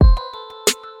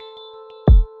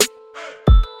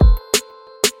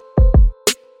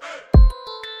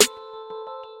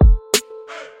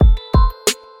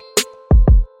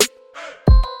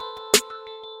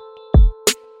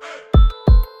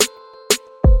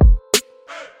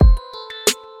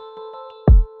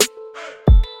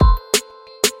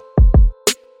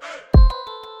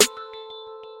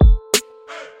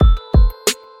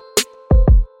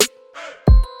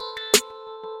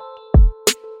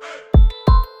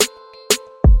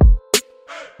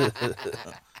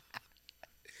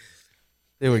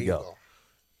There we go.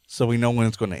 So we know when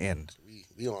it's going to end.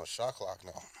 We on a shot clock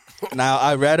now. Now,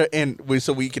 I'd rather end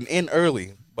so we can end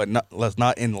early, but let's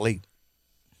not end late.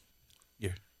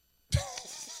 Yeah.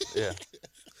 Yeah.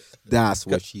 That's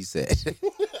what she said.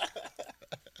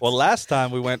 Well, last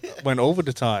time we went over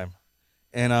the time,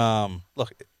 and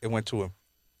look, it went to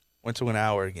an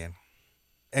hour again.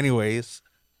 Anyways,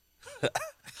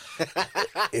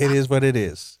 it is what it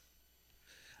is.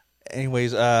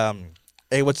 Anyways,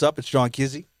 hey, what's up? It's John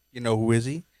Kizzy. You know who is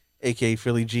he? A.K.A.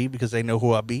 Philly G, because they know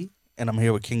who I be. And I'm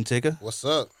here with King Tigger. What's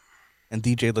up? And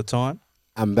DJ Laton.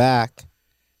 I'm back.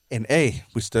 And hey,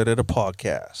 we started a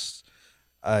podcast.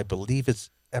 I believe it's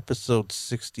episode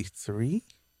 63.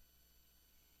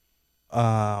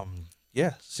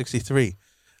 Yeah, 63.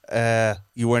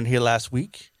 You weren't here last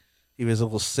week. He was a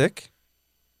little sick.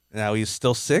 Now he's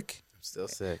still sick. I'm still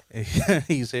sick.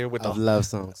 He's here with I love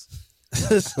songs.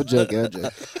 I'm joking.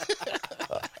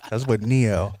 That's what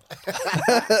Neo.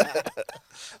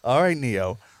 All right,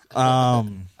 Neo. I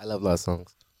love love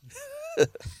songs.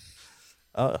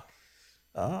 I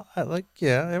like,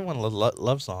 yeah, everyone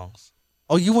love songs.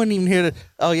 Oh, you weren't even here to.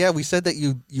 Oh yeah, we said that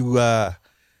you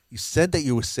said that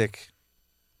you were sick,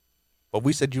 but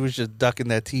we said you was just ducking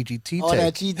that TGT. Oh,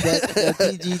 that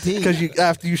TGT. Because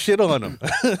after you shit on him.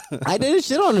 I didn't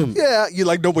shit on him. Yeah, you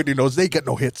like nobody knows they get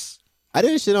no hits. I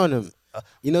didn't shit on him.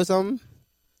 You know something?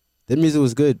 The music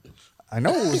was good. I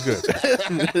know it was good.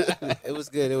 It was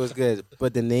good. It was good.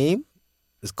 But the name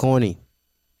is corny.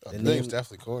 The name's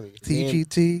definitely corny.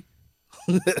 TGT.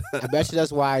 I bet you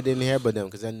that's why I didn't hear about them,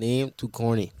 because that name too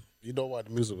corny. You know why the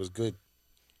music was good?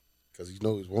 Because you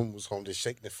know his woman was home just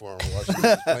shaking it for him while she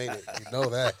was playing it. You know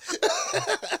that.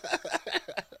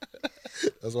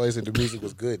 That's why he said the music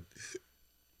was good.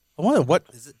 I wonder what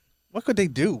could they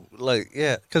do? Like,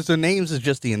 yeah, because their names is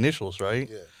just the initials, right?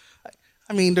 Yeah.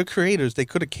 I mean, the creators, they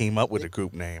could have came up with a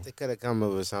group name. They could have come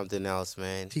up with something else,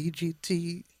 man. TGT.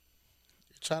 You're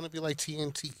trying to be like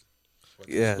TNT.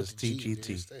 Yeah, it's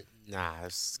TGT. Nah,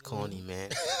 it's corny,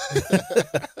 man.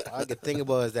 All I could think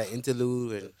about is that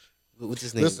interlude and what's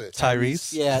his name? Listen,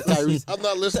 Tyrese. Yeah, Tyrese. I'm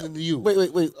not listening to you. Wait.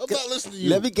 I'm not listening to you.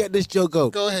 Let me get this joke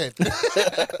out. Go ahead.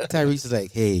 Tyrese is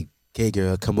like, hey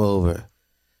girl, come over.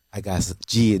 I got some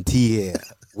G&T here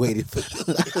waiting for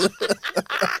you.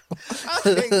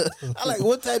 I'm like,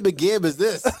 what type of game is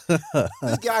this?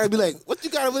 This guy would be like, what you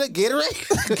got over there, Gatorade?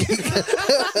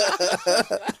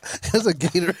 That's a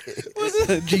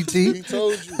Gatorade. GT. He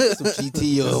told you. Some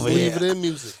GT over Leave here. it in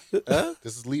music. Huh?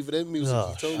 This is Leave It In Music.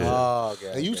 Oh, He told shit. you. Oh,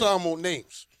 okay. And you talking about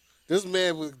names. This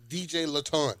man with DJ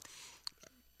Laton.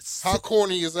 How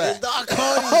corny is that? It's not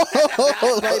corny.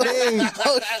 That's my name.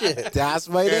 Oh, shit. That's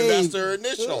my And name. that's their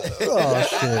initial. Oh,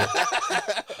 shit.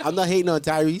 I'm not hating on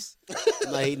Tyrese.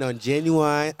 I'm not hating on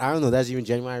Genuine. I don't know. That's even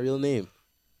Genuine's real name.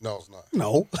 No, it's not.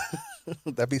 No.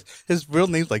 That'd be his real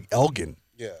name's like Elgin.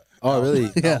 Yeah. Oh,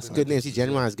 really? Yeah. It's a good name. See,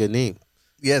 Genuine's a good name.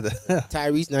 Yeah.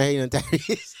 Tyrese, not hating on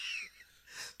Tyrese.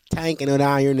 Tank, I know that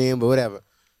on your name, but whatever.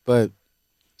 But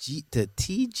the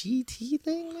TGT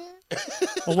thing, man?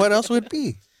 Well, what else would it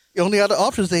be? The only other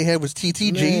options they had was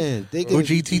TTG Man, they or could-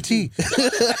 GTT.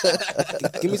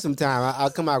 Give me some time. I'll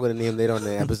come out with a name later on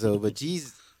the episode. But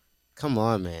jeez, come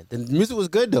on, man. The music was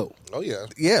good, though. Oh, yeah.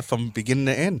 Yeah, from beginning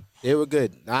to end. They were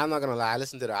good. Now, I'm not going to lie. I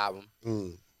listened to the album.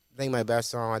 Mm. I think my best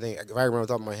song, if I remember off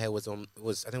the top of my head,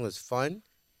 was Fun.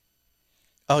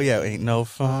 Oh, yeah, ain't no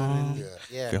fun. Yeah.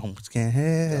 Yeah. Films can't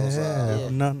That was,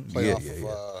 have none. Play Yeah, off yeah, of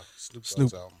yeah. Snoop Snoop.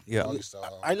 Dogg's album. Yeah. Doggy Style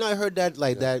album. I know I heard that,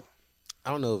 like that, I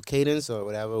don't know, cadence or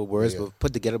whatever words Yeah. were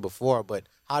put together before, but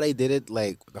how they did it,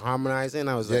 like the harmonizing,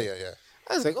 I was like,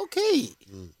 I was like, okay,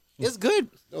 it's good.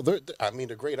 No, I mean,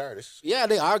 they're great artists. Yeah,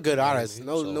 they are good You know what I artists. mean?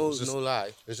 No, So no, it's just- no lie.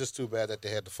 It's just too bad that they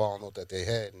had the falling out that they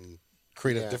had and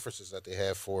creative Yeah. differences that they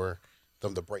had for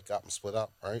them to break up and split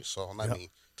up, right? So, I Yep. mean,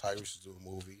 Tyrese is doing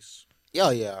movies.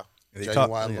 Yeah. They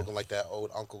Genuine yeah. looking like that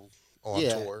old uncle on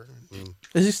Yeah. tour. Mm.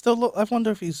 Is he still? I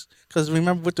wonder if he's, because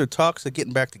remember with their talks of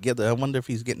getting back together. I wonder if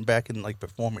he's getting back in like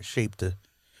performance shape to.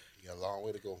 He got a long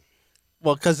way to go.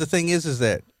 Well, because the thing is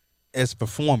that as a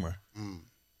performer,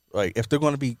 like if they're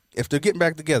getting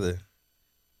back together,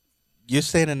 you're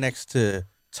standing next to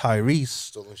Tyrese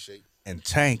Still in shape. and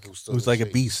Tank, Who's still who's in like a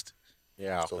shape. beast.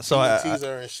 Yeah. So T's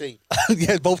are in shape.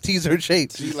 Yeah, both T's are in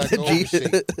shape. G like gold in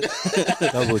shape.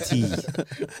 Double T.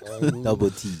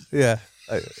 Double T. Yeah.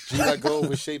 G like gold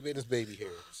with shape in his baby hair.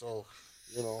 So,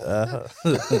 you know.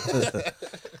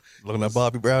 Looking at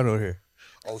Bobby Brown over here.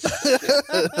 Oh,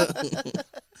 shit.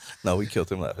 No, we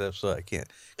killed him last episode. I can't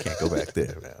go back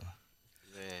there, man.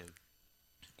 Man.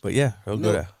 But yeah, real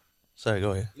good. Sorry,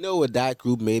 go ahead. You know what that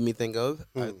group made me think of?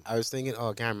 Hmm. I was thinking, I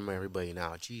can't remember everybody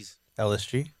now. Jeez.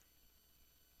 LSG,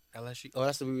 LSU. Oh,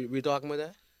 that's the we were talking about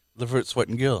that? Liver, Sweat,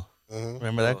 and Gill. Mhm.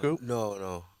 Remember that group?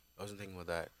 No. I wasn't thinking about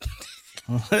that.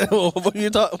 What are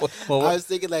you talking? I was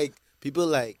thinking like people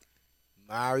like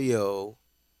Mario.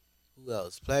 Who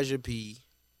else? Pleasure P.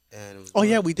 And it was Oh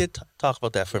yeah, we did talk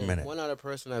about that for a minute. One other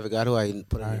person I forgot who I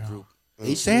put in the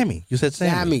group. Sammy, you said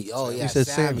Sammy. Oh yeah, You said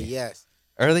Sammy. Sammy. Yes.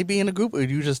 Are they be in a group, or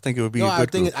do you just think it would be No, a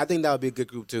good group? I think that would be a good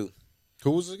group too.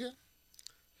 Who was it again?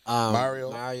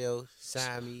 Mario,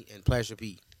 Sammy, and Pleasure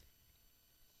P.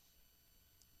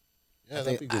 Yeah, I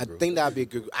that'd be a good I group. think that'd be a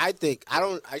good group.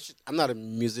 I'm not a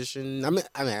musician. I'm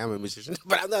a musician,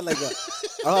 but I'm not like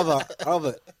I have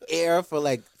a air for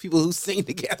like people who sing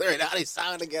together and how they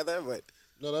sound together. But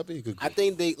No, that'd be a good group. I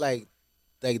think they like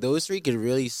those three can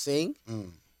really sing.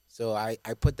 Mm. So I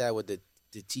put that with the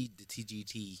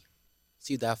TGT.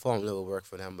 See if that formula will work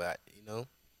for them, but you know.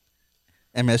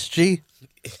 MSG?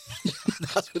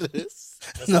 That's what it is.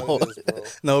 That's No, how it is, bro.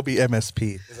 no, it'd be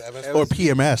MSP Is it MS? or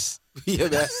PMS. Yeah,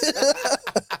 that's,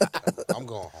 I'm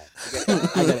going home.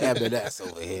 I got M&S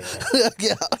over here.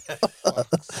 Yeah.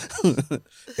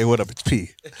 Hey, what up? It's P.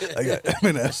 I got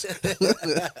M&S.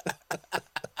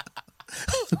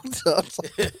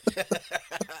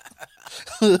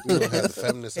 We don't have the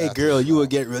feminist. Hey, athletes girl, you now. would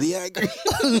get really angry.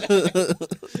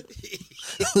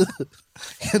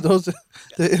 Yeah,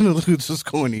 the interludes was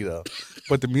corny though,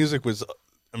 but the music was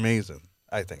amazing.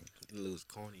 I think. Lose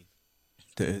corny.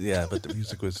 Yeah, but the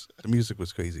music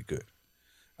was crazy good.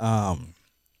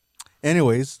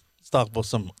 Anyways, let's talk about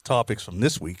some topics from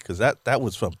this week because that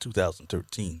was from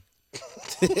 2013,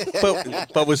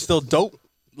 but was still dope.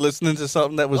 Listening to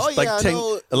something that was Oh, yeah, I 10,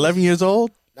 know. 11 years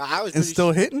old No, I was and pretty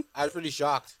still hitting. I was pretty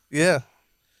shocked. Yeah,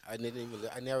 I never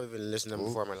even listened to them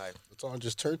before in my life. It's on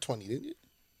just turned 20, didn't you?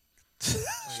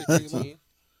 Shit came out.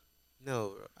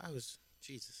 No, I was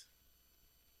Jesus.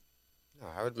 No,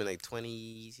 I would have been like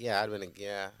 20s. Yeah, I'd have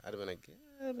been like,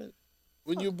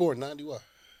 When you were born, 90 what?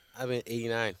 I've been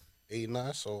 89.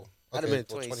 89, so I'd have been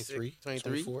 23, 23?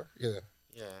 24. Yeah.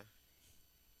 Yeah.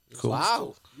 Cool.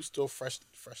 Wow. You still fresh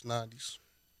 90s.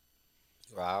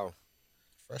 Wow.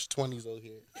 Fresh 20s over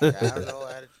here. Yeah, I don't know.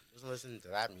 I wasn't listening to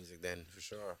that music then, for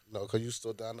sure. No, because you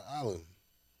still down the island.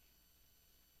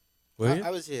 were you? I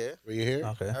was here. Were you here?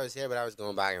 Okay. I was here, but I was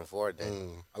going back and forth then.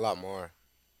 Mm. A lot more.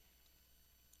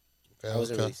 Okay, I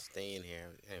wasn't okay. really staying here.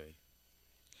 Anyway.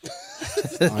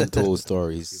 Untold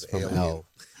stories from alien. hell.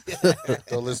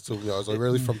 Don't listen to me, y'all. So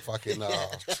really from fucking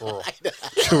Troll.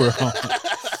 Sure.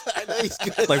 I know he's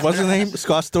good. Like, what's his name?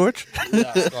 Scott Storch?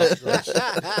 Yeah, Scott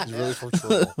Storch. He's really from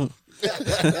Troll.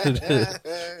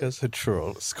 That's a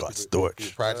troll. Scott He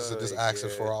Storch. practicing this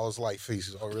accent for all his life.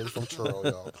 He's really from Troll,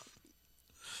 y'all.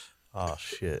 Oh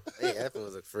shit! Hey, that one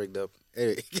was like frigged up.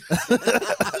 Anyway.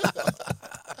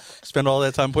 Spend all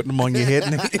that time putting them on your head,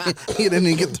 and you didn't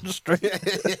even get them straight.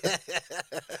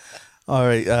 All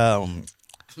right.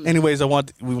 Anyways,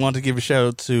 we want to give a shout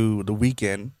out to The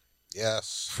Weeknd,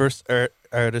 Yes. first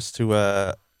artist to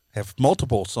have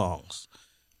multiple songs,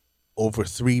 over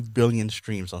 3 billion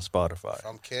streams on Spotify.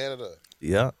 From Canada.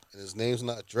 Yeah, And his name's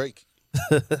not Drake.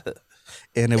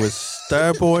 and it was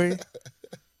Starboy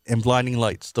and Blinding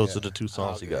Lights. Those Yeah. are the two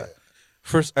songs he got. Okay.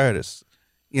 First artist.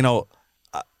 You know,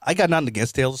 I got nothing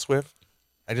against Taylor Swift.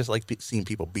 I just like seeing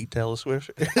people beat Taylor Swift.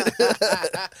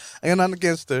 I got nothing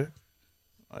against her.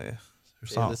 Oh yeah, her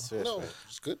song. No,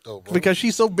 it's good though, bro. Because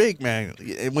she's so big, man.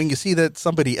 And when you see that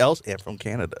somebody else and from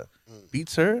Canada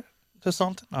beats her to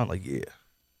something, I'm like, yeah.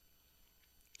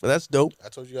 But that's dope. I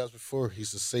told you guys before,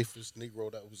 he's the safest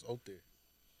Negro that was out there.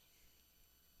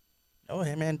 Oh,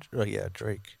 hey, man. Oh, yeah,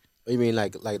 Drake. You mean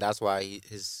like that's why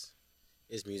his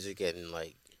music getting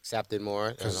like accepted more?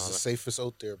 And Because all it's the that? safest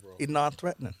out there, bro. He's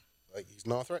non-threatening. Like, he's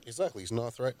not threatening. Exactly. He's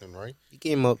not threatening, right? He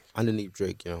came up underneath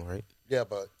Drake, you know, right? Yeah,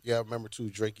 but yeah, remember too,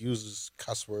 Drake uses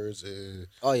cuss words and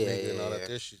Oh yeah, nigga yeah, and all yeah.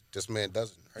 that. This man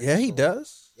doesn't. Right? Yeah, he So,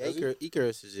 does. Yeah, Does he? he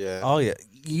curses, yeah. Oh, yeah.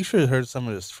 You should have heard some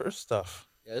of his first stuff.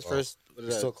 Yeah, his Well, first. What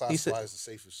He's is still that? classified as the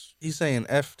safest. He's saying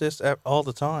F this, F all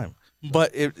the time.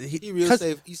 But He real 'cause-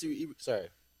 safe. Sorry,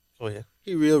 Oh, yeah.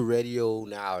 he real radio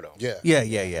now though. Yeah.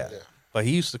 Yeah. But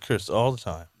he used to curse all the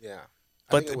time. Yeah.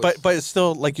 I think it But was- but it's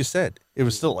still, like you said, it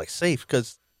was still like safe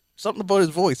because something about his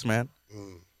voice, man.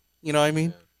 Mm. You know what I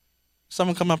mean? Yeah.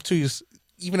 Someone come up to you,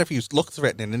 even if he look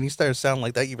threatening, and he started sounding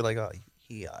like that, you'd be like, oh,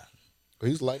 But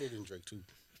he's lighter than Drake too.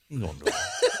 he gonna do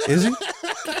it. Is he?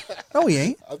 No, he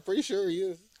ain't. I'm pretty sure he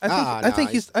is. I think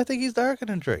he's darker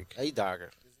than Drake. He's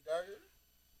darker. Is he darker?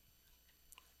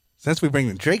 Since we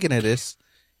bring Drake into this,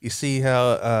 you see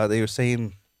how they were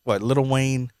saying what Lil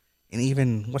Wayne and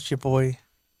even what's your boy,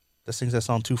 that sings that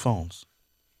song Two Phones?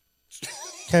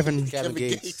 Kevin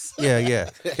Gates. Yeah.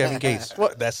 Kevin Gates.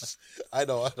 What? That's I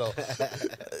know.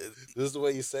 This is the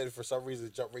way you said it. For some reason,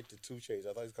 it jumped right to 2 Chainz.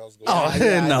 I thought it was going. Oh,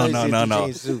 Yeah, I no. thought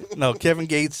you said 2 Chainz too. No, Kevin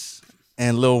Gates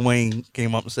and Lil Wayne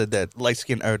came up and said that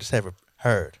light-skinned artists haven't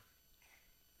heard.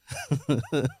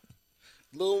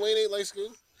 Lil Wayne ain't light skin.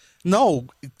 No,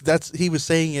 he was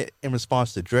saying it in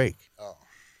response to Drake. Oh,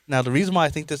 Now, the reason why I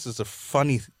think this is a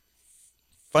funny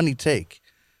take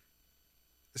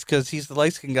is because he's the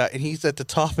light-skinned guy and he's at the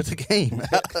top of the game.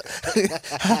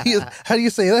 How do you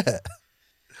say that?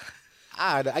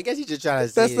 I guess you just trying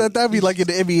to say That'd be like in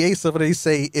the NBA, somebody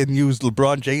say and use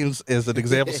LeBron James as an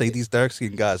example, say these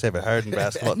dark-skinned guys haven't heard in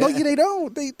basketball. No, they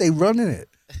don't. They running it.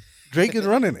 Drake is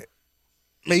running it.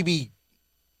 Maybe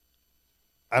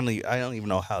I don't even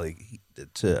know how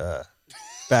to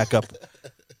back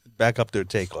up their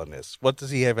take on this. What does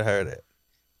he haven't heard it?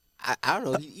 I don't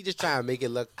know. You just trying to make it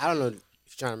look. I don't know. You're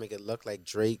trying to make it look like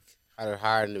Drake had it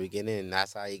hard in the beginning, and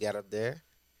that's how he got up there.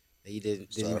 He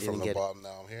didn't. Started from the get bottom.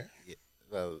 Now I'm here. Yeah,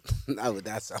 well, not with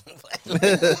that song.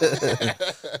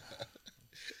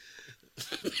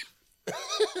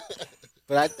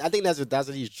 But I think that's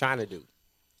what he's trying to do.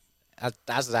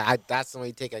 That's the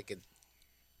only take I could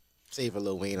say for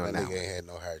Lil Wayne on That that. nigga ain't had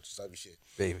no heart. Stop your shit.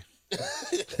 Baby.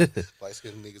 Light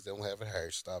skinned niggas don't have a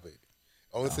heart. Stop it.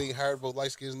 Only thing hard about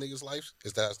light skinned niggas' lives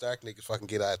is that us dark niggas fucking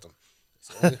get at them. It's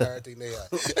the only hard thing they got.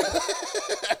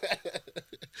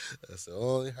 That's the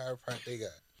only hard part they got.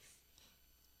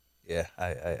 Yeah,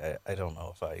 I don't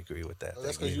know if I agree with that. Oh,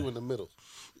 that's because you in the middle.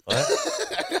 What?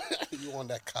 You on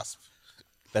that cusp.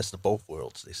 Best of both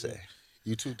worlds, they say.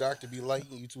 You too dark to be light,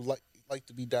 and you too light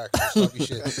to be dark. Stop your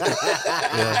shit.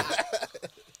 Yeah.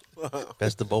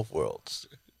 Best of both worlds.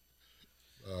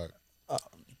 All right.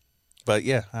 But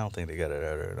yeah, I don't think they got it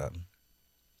out or nothing.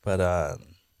 But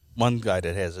one guy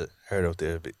that has it heard out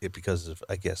there because of,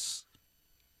 I guess,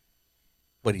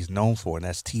 what he's known for, and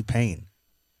that's T-Pain.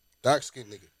 Dark skinned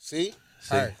nigga. See?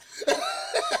 Hard.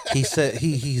 He said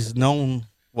he's known.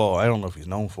 Well, I don't know if he's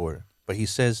known for it, but he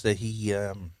says that he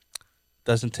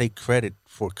doesn't take credit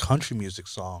for country music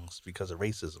songs because of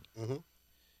racism. Mm-hmm.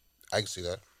 I can see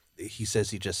that. He says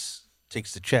he just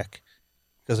takes the check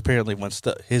because apparently when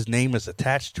his name is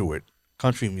attached to it,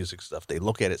 country music stuff, they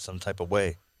look at it some type of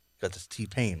way because it's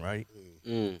T-Pain, right?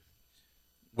 Mm.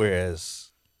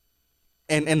 Whereas,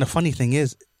 and the funny thing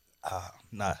is, I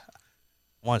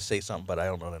want to say something, but I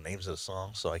don't know the names of the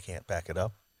songs, so I can't back it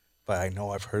up. But I know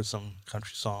I've heard some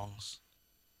country songs,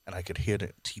 and I could hear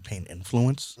the T-Pain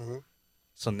influence. Mm-hmm.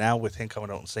 So now with him coming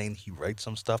out and saying he writes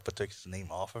some stuff but takes his name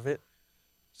off of it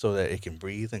so that it can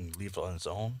breathe and leave it on its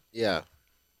own, Yeah.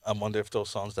 I wonder if those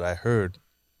songs that I heard,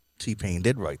 T-Pain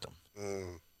did write them.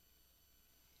 Mm.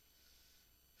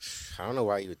 I don't know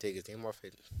why you would take his name off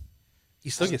it. He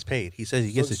still gets paid. He says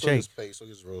he gets his So check. gets paid, so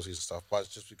gets royalties and stuff. But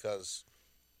it's just because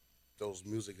those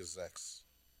music execs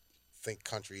think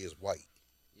country is white.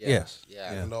 Yeah. Yes.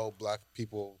 Yeah. Yeah. Even though black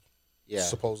people Yeah.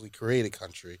 supposedly created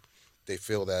country, they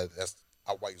feel that that's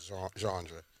a white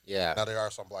genre. Yeah. Now, there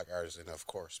are some black artists in it, of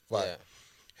course. But Yeah.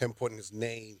 him putting his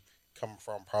name coming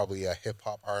from probably a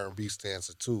hip-hop R&B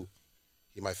stance too,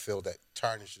 he might feel that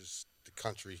tarnishes the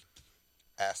country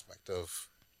aspect of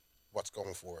what's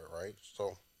going for it, right?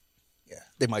 So Yeah,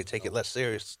 they might take it less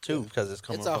serious too because it's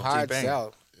coming It's a from hard T-Pain.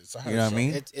 sell. it's a hard You know what I sell.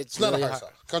 mean? It's Not really a hard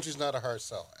sell. Country's not a hard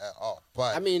sell at all.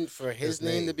 But I mean, for his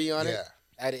name to be on yeah. it,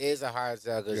 that is a hard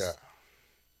sell because Yeah.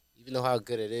 even though how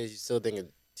good it is, you still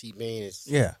thinking T-Pain is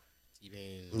Yeah,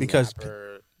 T-Pain Because-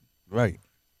 rapper. right.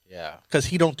 Yeah. Because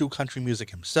he don't do country music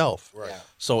himself. Right. Yeah.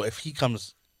 So if he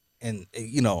comes and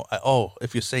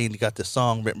if you're saying you got this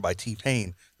song written by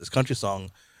T-Pain, this country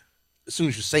song, as soon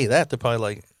as you say that, they're probably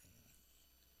like,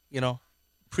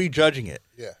 prejudging it.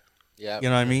 Yeah. Yeah. You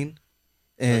know what I mean? Judge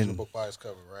the And book by its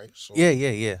cover, right? So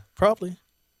yeah, probably.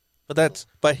 But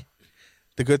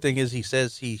the good thing is he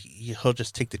says he'll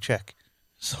just take the check,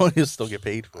 so he'll still get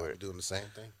paid for I'm it. doing the same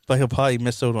thing. But he'll probably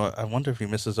miss out on. I wonder if he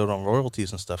misses out on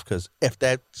royalties and stuff. Because if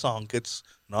that song gets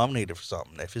nominated for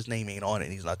something, if his name ain't on it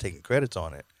and he's not taking credits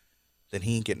on it, then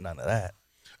he ain't getting none of that.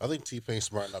 I think T-Pain's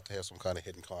smart enough to have some kind of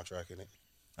hidden contract in it.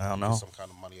 I don't Get know. some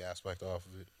kind of money aspect off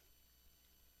of it.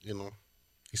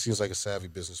 He seems like a savvy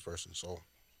business person, so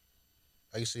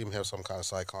I can see him have some kind of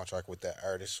side contract with that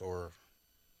artist, or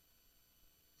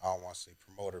I don't want to say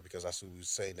promoter because that's who he was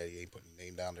saying that he ain't putting the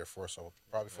name down there for. So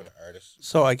probably for the artist.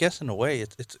 So I guess in a way,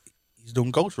 it's he's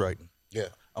doing ghostwriting. Yeah,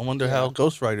 I wonder how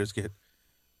ghostwriters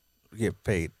get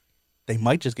paid. They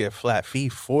might just get a flat fee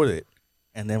for it,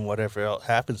 and then whatever else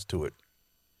happens to it.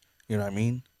 You know what I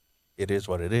mean? It is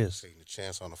what it is. taking the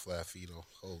chance on a flat fee though.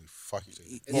 Holy fuck, you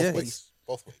take Yeah, both ways.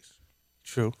 Both ways.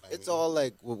 True. It's all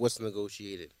like what's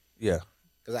negotiated. Yeah.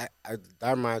 Because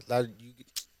that reminds you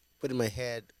put in my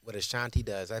head what Ashanti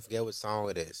does. I forget what song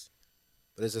it is,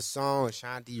 but it's a song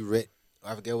Ashanti writ.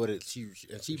 I forget what it. She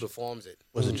performs it.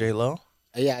 Was it J-Lo?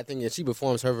 Yeah, I think she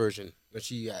performs her version when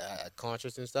she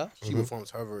conscious and stuff. She performs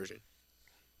her version.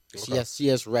 Okay. She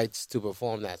has rights to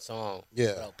perform that song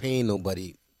without paying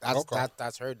nobody.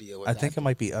 That's her deal. With I think it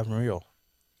might be Unreal.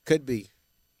 Could be.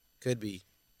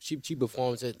 She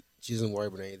performs it. She doesn't worry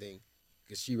about anything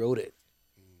because she wrote it.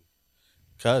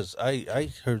 Because I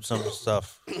heard some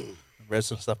stuff, read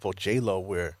some stuff about J-Lo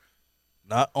where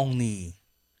not only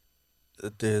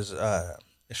there's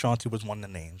Ashanti was one of the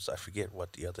names. I forget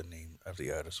what the other name of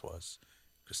the artist was.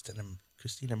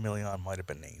 Christina Milian might have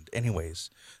been named. Anyways,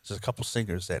 there's a couple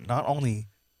singers that not only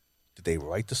did they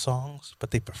write the songs, but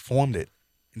they performed it.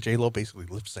 And J-Lo basically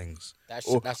lip sings. That's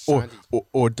Ashanti.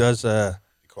 Or does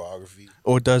Choreography.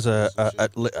 or does a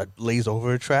lays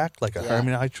over a track, like a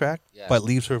harmonized track, but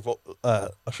leaves her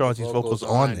Ashanti's vocals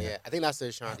on there. Yeah, I think that's the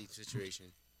Ashanti situation.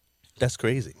 That's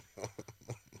crazy.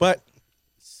 But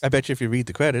I bet you if you read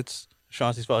the credits,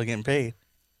 Ashanti's probably getting paid.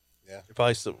 Yeah. It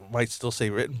probably might still say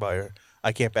written by her.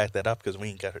 I can't back that up because we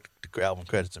ain't got the album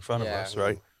credits in front of us,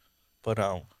 right? But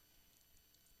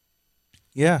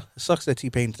yeah, it sucks that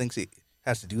T-Pain thinks he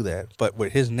has to do that. But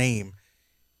with his name,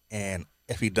 and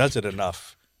if he does it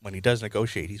enough, when he does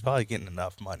negotiate, he's probably getting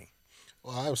enough money.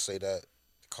 Well, I would say that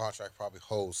the contract probably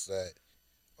holds that,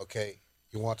 okay,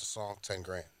 you want the song, 10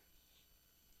 grand.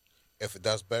 If it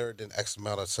does better than X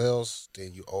amount of sales,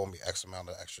 then you owe me X amount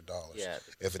of extra dollars. Yeah,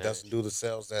 if it doesn't do the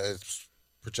sales that it's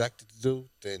projected to do,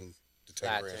 then the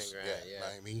 10 grand. Yeah. You know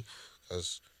what I mean?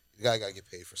 Because you gotta get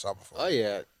paid for something. Oh,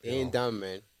 yeah. They ain't dumb,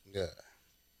 man. Yeah.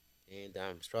 They ain't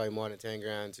dumb. It's probably more than 10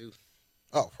 grand, too.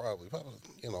 Oh, probably,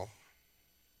 you know.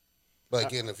 But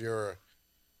again, if you're an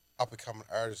up-and-coming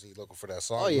artist and you're looking for that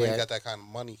song, you ain't got that kind of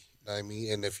money. You know what I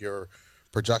mean? And if your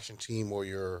production team or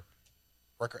your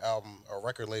record album or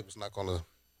record label's not going to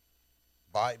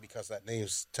buy it because that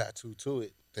name's tattooed to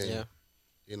it, then,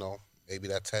 you know, maybe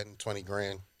that 10, 20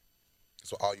 grand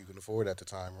is all you can afford at the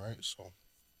time, right? So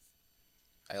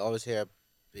I always hear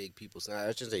big people say,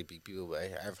 I shouldn't say big people,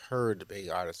 but I've heard the big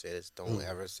artists say this, don't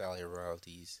ever sell your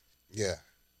royalties. Yeah.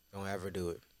 Don't ever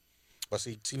do it. But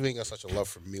see, T-Pain got such a love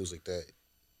for music that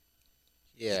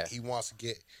he wants to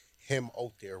get him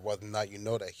out there, whether or not you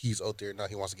know that he's out there or not,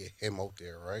 he wants to get him out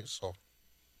there, right? So,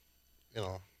 you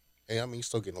know, and I mean, he's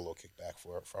still getting a little kickback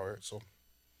for it, so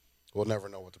we'll never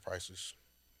know what the price is.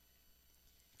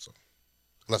 So,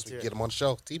 unless we can get him on the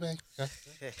show. T-Pain,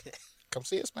 come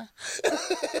see us, man.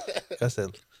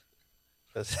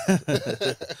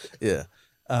 Yeah.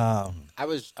 I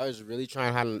was really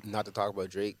trying hard not to talk about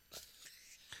Drake.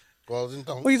 Well, then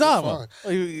don't. What are you talking about?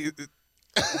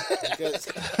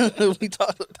 We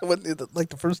talked like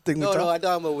the first thing we talked. No, I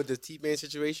talking about with the T-Pain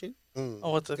situation.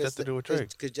 Oh, what's that got to do with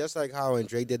Drake? Because just like how when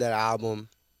Drake did that album,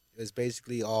 it was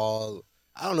basically all,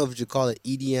 I don't know if you call it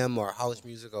EDM or house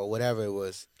music or whatever it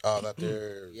was. Oh, that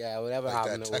there. Yeah, whatever like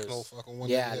album that it techno was. Fucking one.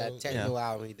 Yeah, that techno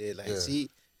album he did. Like, see,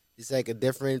 it's like a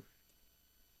different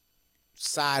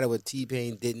side of what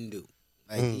T-Pain didn't do.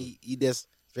 Like he just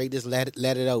Drake just let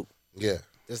it out. Yeah.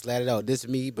 Just let it out. This is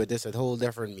me, but this is a whole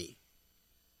different me.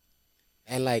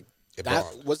 And like it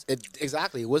wasn't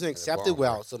accepted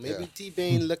well. Right? So maybe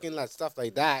T-Pain looking like stuff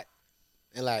like that,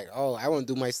 and like, oh, I want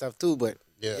to do my stuff too, but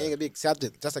it ain't gonna be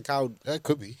accepted. Just like how that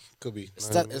could be.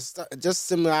 It's just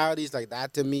similarities like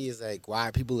that to me is like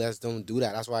why people just don't do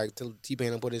that. That's why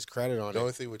T-Pain don't put his credit on it. The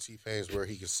only thing with T-Pain is where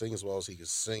he can sing as well as he can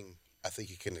sing. I think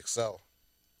he can excel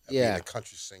at being a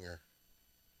country singer.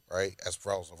 Right, as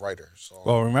well as a writer. So,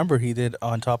 well, remember he did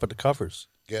On Top of the Covers.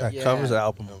 That covers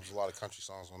album. There was a lot of country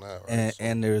songs on that. Right?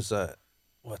 And there's that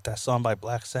song by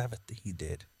Black Sabbath that he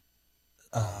did.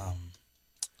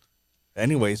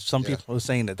 Anyways, some people were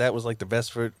saying that was like the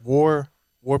best for War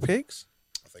Pigs.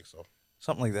 I think so.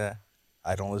 Something like that.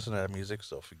 I don't listen to that music,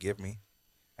 so forgive me.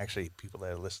 Actually, people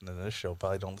that are listening to this show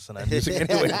probably don't listen to that music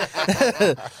anyway.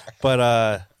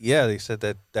 But they said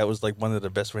that was like one of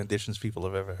the best renditions people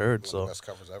have ever heard. One of the best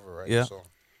covers ever, right? Yeah. So.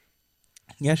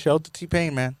 Yeah, shout out to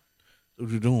T-Pain, man.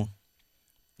 What you doing?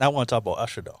 Now I want to talk about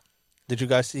Usher though. Did you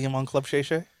guys see him on Club Shay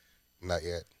Shay? Not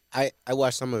yet. I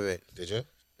watched some of it. Did you?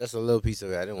 Just a little piece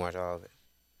of it. I didn't watch all of it.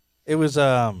 It was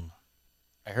I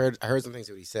heard some things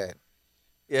that he said.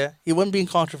 Yeah, he wasn't being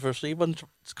controversial. He wasn't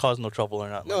causing no trouble or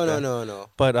nothing. No.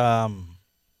 But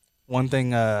one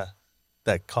thing that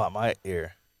caught my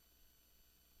ear,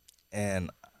 and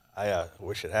I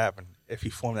wish it happened, if he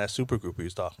formed that supergroup he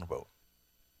was talking about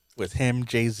with him,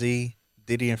 Jay-Z,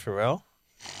 Diddy, and Pharrell.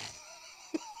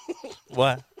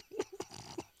 What?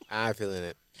 I ain't feeling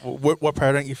it. What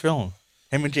part aren't you feeling?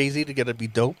 Him and Jay-Z together be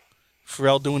dope.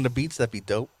 Pharrell doing the beats, that'd be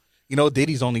dope. You know,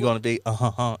 Diddy's only going to be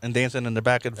and dancing in the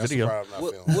back of the video. That's the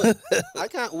part I'm not feeling. I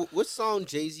can't. What song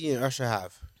Jay-Z and Usher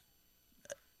have?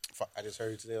 I just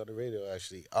heard it today on the radio,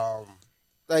 actually.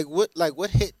 What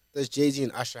hit does Jay-Z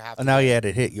and Usher have? And now you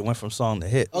added hit. You went from song to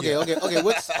hit. Okay.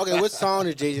 What song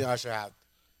did Jay-Z and Usher have?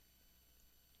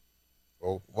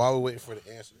 Well, while we're waiting for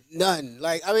the answer, None.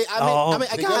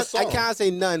 I can't say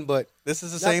none, but this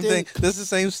is the same thing. This is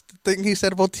the same thing he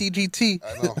said about TGT.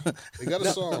 I know they got a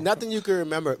song. Nothing you can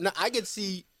remember. Now I could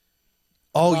see.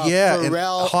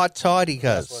 Pharrell, Hot Toddy,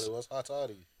 That's what it was. Hot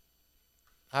Toddy.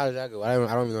 How did that go? I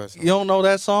don't even know that song. You don't know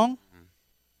that song?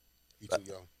 You too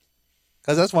young.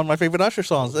 Because that's one of my favorite Usher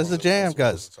songs. That's a jam,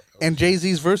 guys. And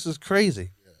Jay-Z's verse is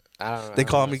crazy. I don't know. They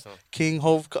call me King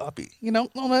Hove Copy. You know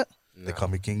that? No. They call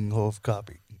me King Hove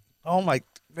Copy. Oh my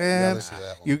man,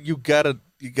 You you gotta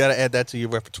add that to your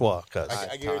repertoire, cuz.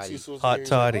 I guarantee you, Hot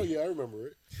Toddy. Oh yeah, I remember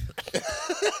it.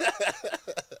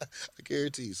 I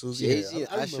guarantee you, Susie. Jay-Z and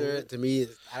Usher, to me,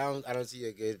 I don't see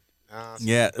a good.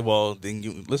 Yeah, well then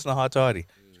you listen to Hot Toddy.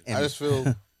 And I just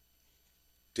feel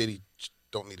Diddy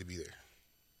don't need to be there.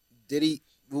 Diddy,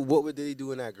 what would Diddy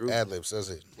do in that group? Ad libs, that's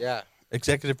it. Yeah.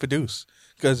 executive produce.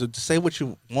 Because to say what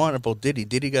you want about Diddy,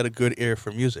 Diddy got a good ear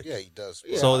for music. Yeah, he does.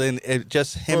 Yeah. So then it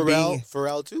just him being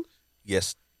Pharrell too.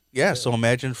 yes, yeah. So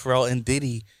imagine Pharrell and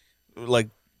Diddy, like,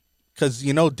 because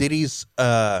you know Diddy's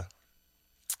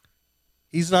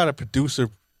he's not a producer.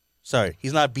 Sorry,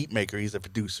 he's not a beat maker. He's a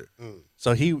producer.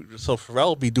 So Pharrell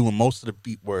will be doing most of the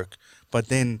beat work, but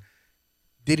then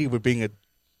Diddy would bring a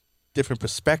different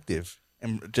perspective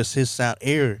and just his sound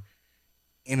air,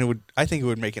 and it would. I think it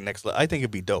would make it next level. I think it'd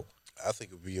be dope. I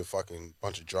think it'd be a fucking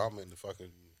bunch of drama in the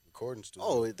fucking recording studio.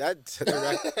 Oh,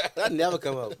 that never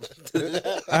come up.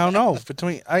 I don't know.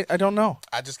 I don't know.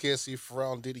 I just can't see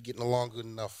Pharrell and Diddy getting along good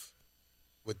enough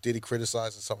with Diddy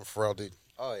criticizing something Pharrell did.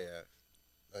 Oh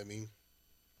yeah. I mean,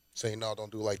 saying no,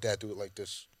 don't do it like that, do it like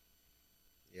this.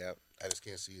 Yeah. I just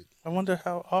can't see it. I wonder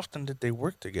how often did they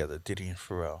work together, Diddy and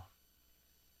Pharrell.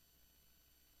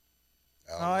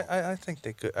 I think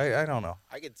they could. I don't know.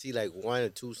 I could see like 1 or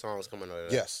 2 songs coming out of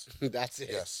that. Yes. That's it.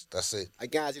 Yes, that's it. I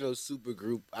can't see no super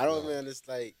group. I don't man. It's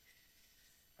like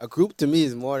a group to me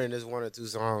is more than just 1 or 2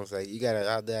 songs. Like you gotta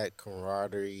have that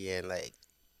camaraderie and like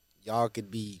y'all could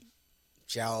be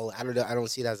gel. I don't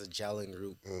see it as a gelling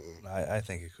group. I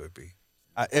think it could be.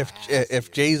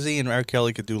 If Jay-Z and R.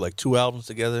 Kelly could do like 2 albums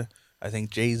together, I think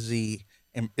Jay-Z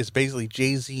and it's basically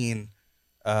Jay-Z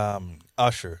and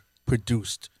Usher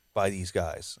produced by these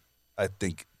guys. I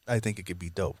think it could be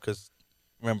dope because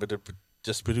remember to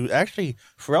just produce. Actually,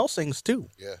 Pharrell sings too.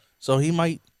 Yeah. So he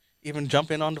might even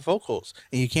jump in on the vocals.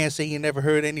 And you can't say you never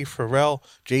heard any Pharrell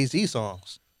Jay-Z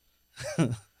songs.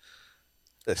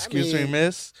 Excuse me,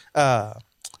 miss.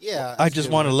 Yeah. I just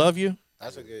want to love you.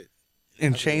 That's a good.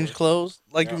 And change clothes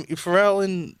like Pharrell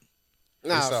and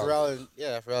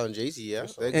Pharrell and Jay-Z. Yeah.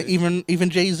 and even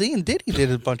Jay-Z and Diddy did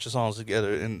a bunch of songs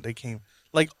together, and they came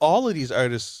like all of these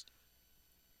artists.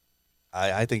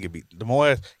 I think it'd be the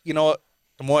more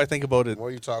the more I think about it. The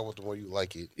more you talk about it, the more you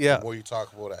like it. Yeah. The more you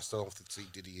talk about it, I still don't see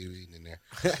Diddy in there.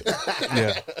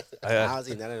 Yeah, I don't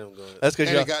see none of them going. that's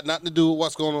because it got nothing to do with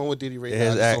what's going on with Diddy right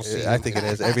now. I think it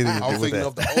has everything to do I'm with thinking that.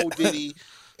 of the old Diddy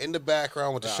in the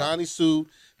background with the shiny suit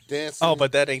dancing. Oh,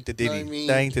 but that ain't the Diddy. Know what I mean?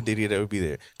 That ain't the Diddy that would be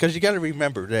there. Because you got to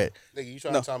remember that. Nigga, you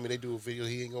trying to tell me they do a video,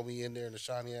 he ain't gonna be in there in the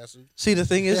shiny ass suit? See, the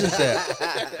thing is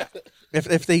that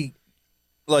if they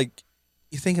like,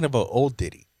 you're thinking about old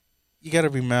Diddy, you got to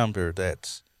remember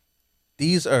that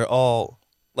these are all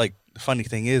like. The funny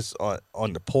thing is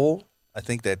on the poll, I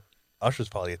think that Usher's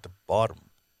probably at the bottom,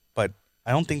 but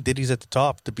I don't think Diddy's at the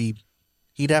top.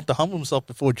 He'd have to humble himself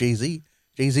before Jay-Z.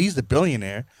 Jay-Z's the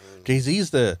billionaire.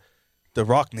 Jay-Z's the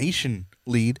Rock Nation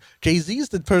lead. Jay-Z's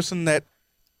the person that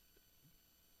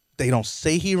they don't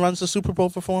say he runs the Super Bowl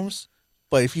performance,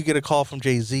 but if you get a call from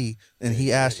Jay-Z and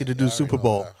he asks you to do Super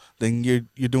Bowl, then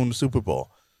you're doing the Super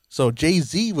Bowl. So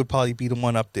Jay-Z would probably be the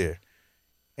one up there.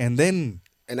 And then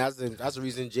that's the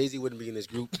reason Jay-Z wouldn't be in this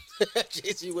group.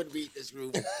 Jay-Z wouldn't be in this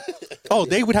group. oh,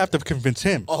 they would have to convince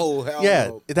him. Oh, hell yeah,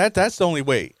 no. that's the only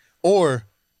way. Or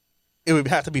it would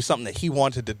have to be something that he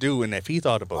wanted to do and if he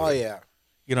thought about it. Oh yeah.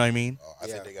 You know what I mean? I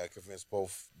think they got to convince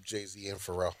both Jay-Z and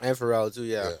Pharrell. And Pharrell too,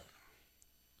 yeah.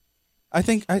 I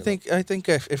think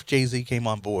if Jay-Z came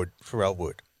on board, Pharrell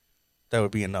would. That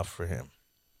would be enough for him.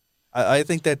 I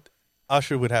think that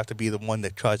Usher would have to be the one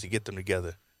that tries to get them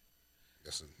together.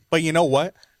 Listen. But you know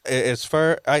what?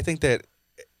 I think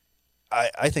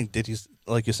Diddy's,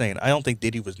 like you're saying, I don't think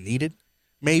Diddy was needed.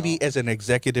 Maybe as an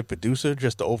executive producer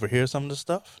just to overhear some of the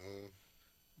stuff.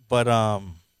 But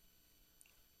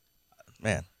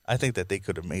man, I think that they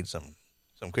could have made some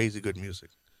crazy good music.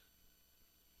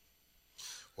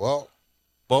 Well,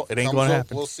 it ain't going to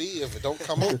happen. We'll see if it don't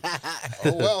come out.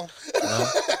 Oh well.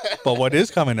 But what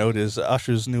is coming out is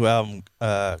Usher's new album,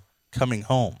 Coming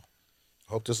Home.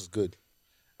 Hope this is good.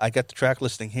 I got the track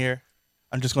listing here.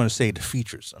 I'm just going to say the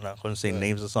features. I'm not going to say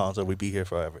names of songs, or we'd be here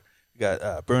forever. You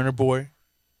got Burner Boy,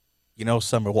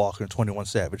 Summer Walker, and 21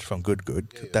 Savage from Good Good.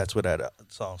 Yeah. That's what that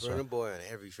song's from. Burner Boy on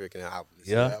every freaking album.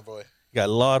 Yeah. Boy. You got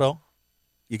Lotto.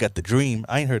 You got The Dream.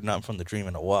 I ain't heard nothing from The Dream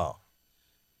in a while.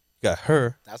 You got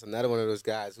Her. That's another one of those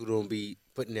guys who don't be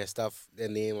putting their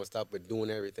name on stuff, but doing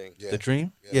everything. Yeah. The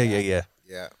Dream? Yeah.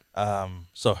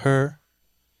 So Her,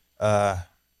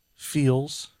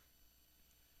 Feels,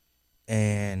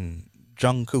 and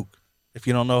Jungkook. If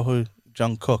you don't know who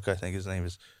Jungkook, I think his name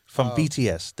is, from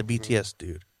BTS, the BTS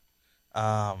dude.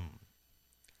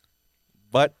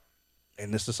 But,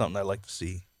 and this is something I like to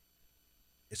see,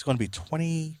 it's going to be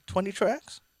 20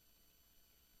 tracks.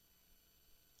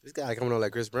 This guy coming on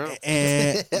like Chris Brown.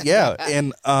 And yeah, and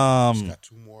he's got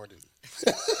 2 more than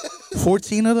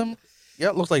 14 of them. Yeah,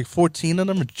 it looks like 14 of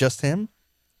them are just him.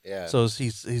 Yeah. So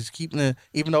he's keeping it,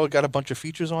 even though it got a bunch of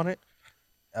features on it.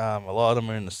 A lot of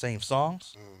them are in the same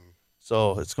songs.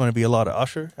 So it's going to be a lot of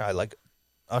Usher. I like it.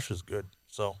 Usher's good.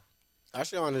 So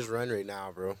Usher on his run right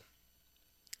now, bro.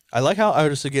 I like how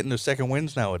artists are getting their second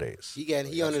wins nowadays.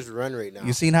 He on his run right now.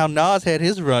 You seen how Nas had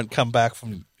his run come back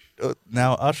from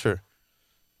now Usher.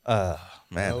 Man.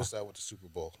 I noticed that with the Super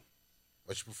Bowl.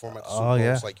 But you perform at the Super Bowl,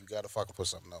 it's like you got to fucking put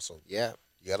something else. So yeah.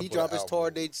 He dropped his tour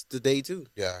dates today, too.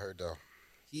 Yeah, I heard that.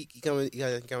 He coming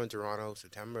to Toronto,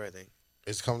 September, I think.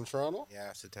 Is he coming to Toronto?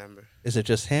 Yeah, September. Is it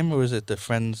just him, or is it the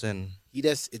friends and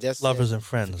lovers and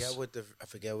friends? I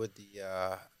forget what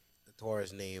the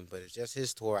tour's name, but it's just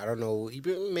his tour. I don't know.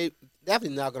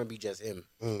 Definitely not going to be just him.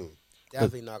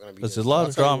 Definitely not going to be. There's a lot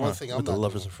of drama with the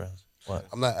lovers and friends. What?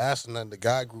 I'm not asking none of the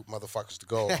guy group motherfuckers to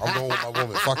go. I'm going with my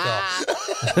woman. Fuck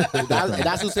y'all.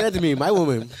 That's who said to me, my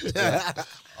woman. Yeah,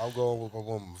 I'm going with my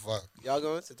woman. Fuck. Y'all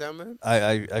going September?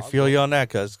 I feel you on that,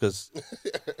 because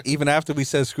even after we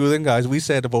said screw them guys, we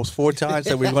said about 4 times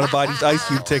that we were going to buy these Ice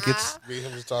Cube tickets. Me and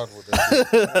him was talking with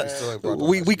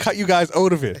that. We cut you guys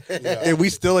out of it, and we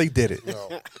still ain't did it.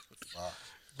 No.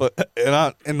 But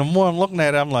and the more I'm looking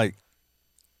at it, I'm like,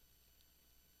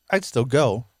 I'd still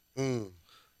go.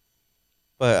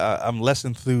 But I'm less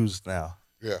enthused now.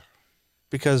 Yeah.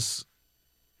 Because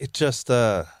it just,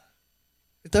 there's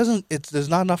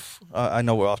not enough, I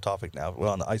know we're off topic now. We're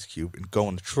on the Ice Cube and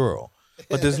going to Churro.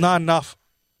 But there's not enough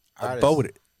about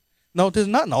it. No, there's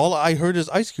nothing. All I heard is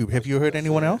Ice Cube. Have you heard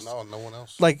anyone else? No, no one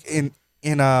else. Like in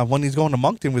when he's going to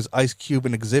Moncton was Ice Cube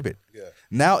and Exhibit. Yeah.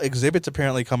 Now Exhibit's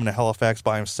apparently coming to Halifax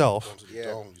by himself. Going to the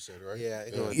Dome, you said, right?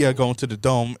 Yeah. Going to the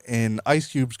Dome, and Ice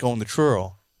Cube's going to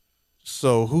Churro.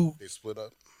 So who? They split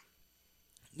up.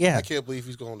 Yeah. I can't believe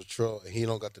he's going to Trill and he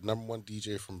don't got the #1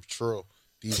 DJ from Trill,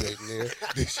 DJ Nair.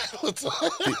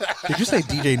 Did you say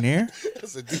DJ Nair? I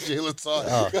said DJ Latar.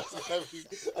 Oh.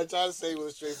 I tried to say it with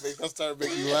a straight face. I started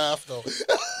making you laugh though.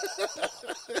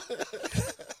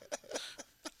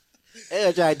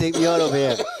 Hey, try to take me out over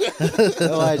here.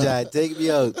 Oh, try to take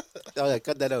me out. Oh, yeah,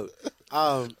 cut that out.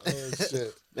 Oh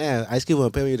shit, man, Ice Cube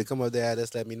want to pay me to come up there.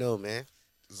 Just let me know, man.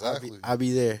 Exactly. I'll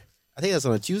be there. I think that's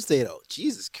on a Tuesday though.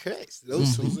 Jesus Christ, no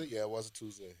sleep. Tuesday? Yeah, it was a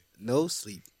Tuesday. No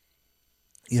sleep.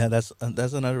 Yeah, that's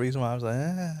another reason why I was like,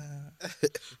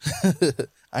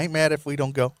 I ain't mad if we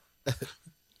don't go.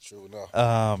 True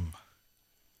enough.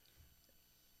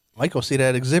 Might go see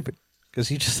that Exhibit because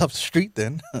he's just up the street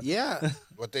then. Yeah.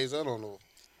 What days I don't know.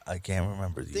 I can't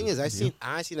remember. The thing is, I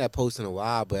ain't seen that post in a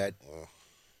while, but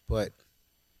I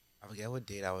forget what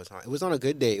date I was on. It was on a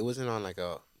good day. It wasn't on like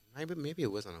maybe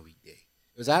it was on a weekday.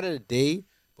 It was either the day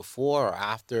before or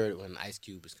after when Ice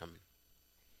Cube was coming.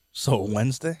 So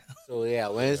Wednesday? So yeah,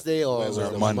 Wednesday or Wednesday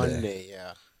was or it Monday.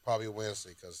 Yeah. Probably a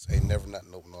Wednesday because ain't never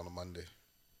nothing open on a Monday.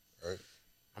 Right?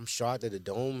 I'm shocked that the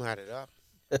Dome had it up.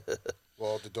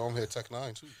 Well, the Dome had Tech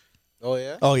 9 too. Oh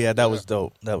yeah? Oh yeah, that was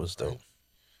dope. That was dope. Right.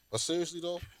 But seriously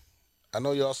though, I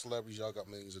know y'all celebrities, y'all got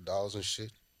millions of dollars and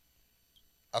shit.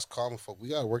 Us common folk, we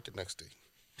gotta work the next day.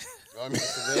 You know what I mean?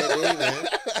 It's a weird day, man.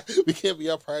 We can't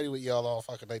be out party with y'all all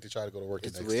fucking night to try to go to work the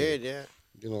next day. It's weird, yeah.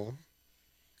 You know?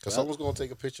 Because someone's going to take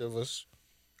a picture of us,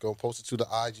 go post it to the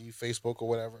IG, Facebook, or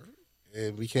whatever,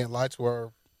 and we can't lie to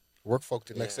our work folk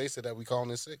the next day so that we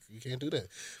calling in sick. You can't do that,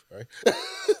 right?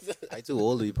 I too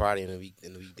old to be partying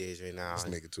in the weekdays right now. This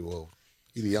nigga too old.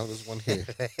 He the youngest one here.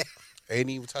 Ain't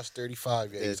even touched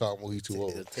 35 yet. He's talking about he too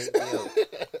old. It'll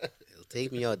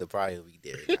take me out to party a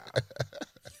weekday right now.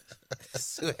 I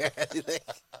swear.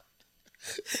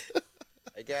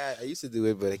 I used to do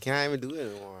it, but I can't even do it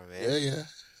anymore, man. Yeah.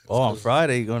 Oh, on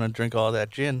Friday, you're going to drink all that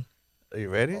gin. Are you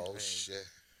ready? Oh, shit.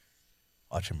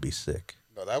 Watch him be sick.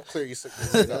 No, that'll clear you sick.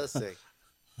 Sick.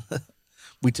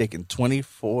 We taking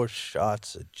 24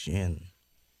 shots of gin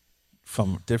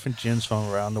from different gins from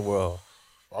around the world.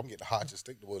 I'm getting hot just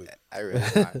thinking about it. I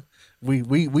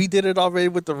really We did it already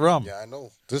with the rum. Yeah, I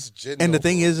know. This gin. And the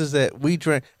thing is that we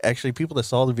drank. Actually, people that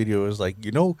saw the video was like,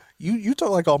 you took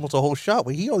like almost a whole shot,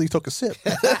 but he only took a sip.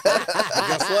 Guess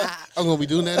what? I'm gonna be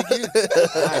doing that again.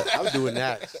 I'm doing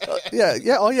that.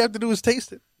 Yeah. All you have to do is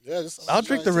taste it. Yeah, I'll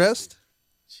drink the rest.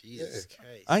 Jesus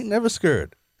Christ. I ain't never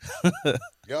scared.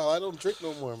 Yo, I don't drink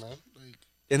no more, man. Like,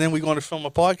 And then we're going to film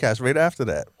a podcast right after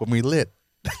that when we lit.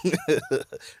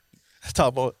 Talk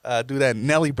about do that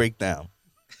Nelly breakdown.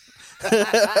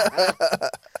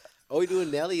 Oh, we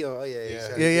doing Nelly? Oh,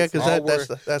 yeah. Yeah,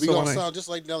 because that's we the gonna one. sound just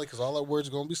like Nelly because all our words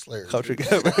are gonna be slurs. Country.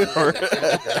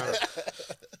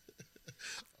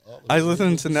 I was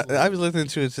listening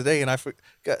to it today, and I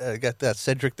got that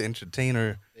Cedric the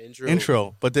Entertainer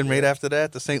intro. But then right after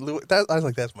that, the St. Louis. I was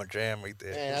like, that's my jam right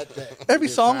there. Man, Every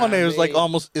song on there is like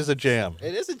almost is a jam.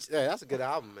 It is that's a good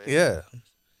album, man. Yeah,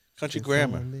 country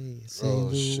grammar.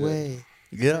 Oh, shit.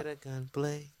 Yeah.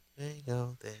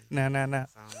 Nah.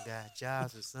 Some got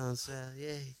jobs with sunset,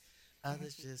 yeah.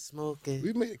 Others just smoking.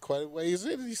 We made it quite a ways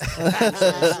in these.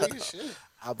 Shit.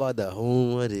 How about the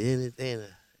home or the entertainer?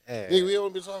 Hey, we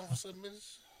only been talking for 7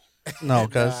 minutes. No,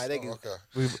 because Okay.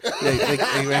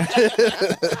 they ran.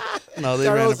 No, they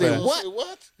ran it back.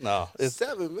 What? No, it's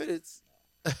 7 minutes.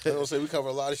 I don't say we cover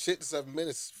a lot of shit in 7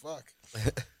 minutes. Fuck.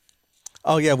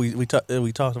 Oh yeah, we talked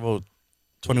about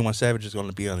 21 Savage is going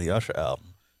to be on the Usher album.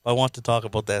 I want to talk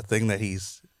about that thing that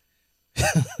he's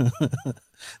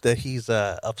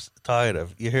tired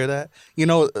of. You hear that? You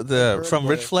know from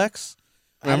Rich Flex.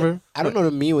 Remember? I don't know the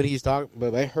meme when he's talking,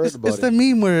 but I heard about it's it. the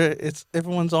meme where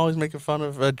everyone's always making fun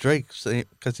of Drake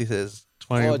because he says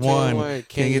 21.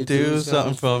 Can you do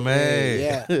something for me?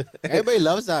 Yeah, everybody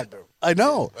loves that, bro. I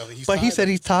know, but he said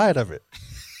he's tired of it.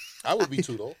 I would be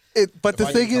too though. But the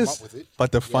thing is,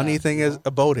 funny thing is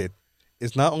about it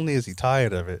is not only is he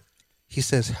tired of it, he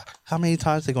says, how many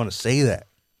times are they going to say that?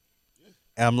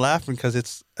 And I'm laughing because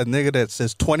it's a nigga that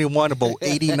says 21 about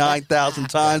 89,000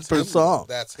 times per song.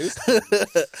 That's his thing.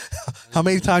 How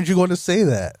many times you going to say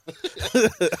that?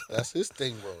 That's his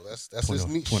thing, bro. That's 21, his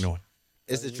niche. 21.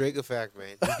 It's the Drake effect,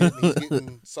 man. He's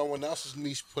getting someone else's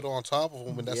niche put on top of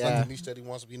him, and that's not the niche that he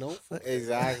wants to be known for.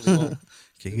 Exactly. So,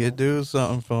 Can you do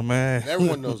something for me? and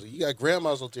everyone knows it. You got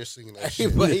grandmas out there singing that shit.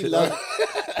 Everybody loves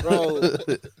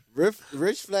it. Bro,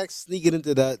 Rich Flex sneaking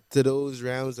into to those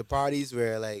rounds of parties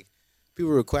where, like,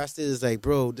 people requested is like,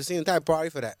 bro, this ain't the type of party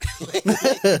for that.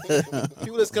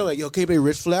 People just come like, yo, can you play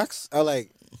Rich Flex? I'm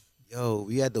like, yo,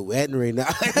 we at the wedding right now.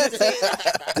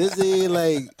 This ain't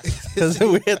like... Because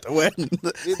we at the wedding.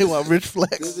 They want Rich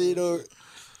Flex. This ain't no...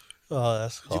 Oh,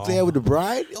 that's You play it with the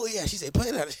bride? Oh, yeah, she said,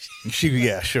 play that.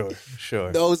 Yeah,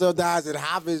 sure. No, sometimes it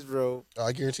happens, bro. Oh,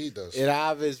 I guarantee it does. It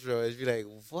happens, bro. It's be like,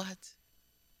 what?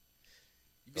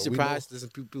 You'd be surprised there's some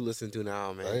people listen to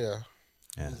now, man. Oh, yeah.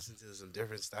 Yeah. Listen to some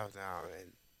different stuff now,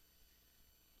 man.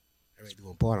 I really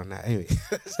doing part on that anyway.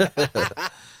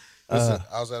 Listen,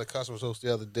 I was at a customer's house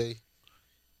the other day.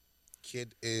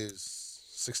 Kid is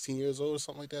 16 years old or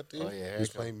something like that, dude. Oh, yeah. He was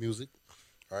playing music,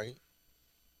 right?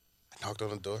 I knocked on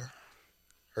the door,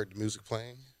 heard the music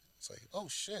playing. It's like, oh,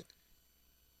 shit.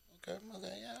 Okay,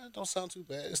 yeah, it don't sound too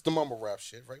bad. It's the mumble rap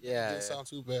shit, right? Yeah. It didn't sound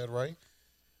too bad, right?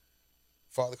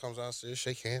 Father comes downstairs,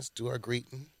 shake hands, do our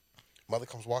greeting. Mother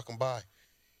comes walking by.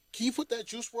 Can you put that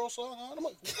Juice WRLD song on? I'm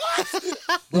like,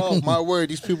 what? Bro, my word,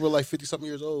 these people are like 50-something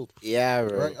years old. Yeah,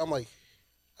 bro. Right? I'm like,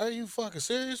 are you fucking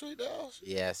serious right now?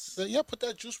 Yes. So, yeah, put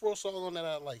that Juice WRLD song on that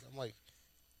I like. I'm like,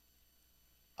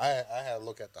 I had to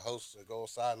look at the host, to go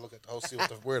outside and look at the host, see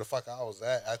where the fuck I was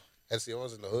at. I had to see I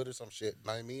was in the hood or some shit. You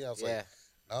know what I mean? I was like,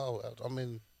 no, I'm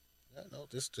in,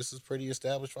 this is pretty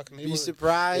established fucking neighborhood. Be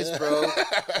surprised, bro.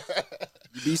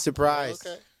 You be surprised.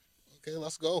 Okay,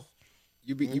 let's go.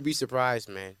 You be surprised,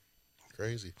 man.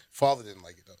 Crazy. Father didn't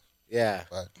like it though. Yeah.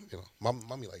 But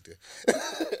mommy liked it.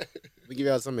 Let me give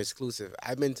y'all something exclusive.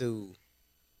 I've been to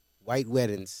white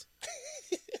weddings.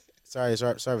 sorry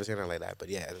for saying it like that, but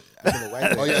yeah, I've been to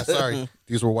white weddings. Oh yeah, sorry.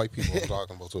 These were white people I'm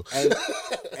talking about too.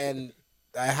 And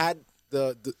I had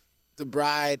the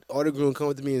bride or the groom come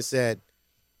up to me and said,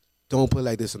 "Don't put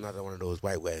like this another one of those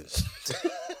white weddings."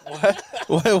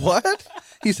 What?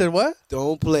 He said what?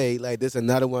 Don't play like this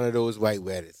another one of those white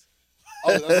weddings.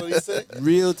 Oh, that's what he said?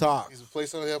 Real talk. He's play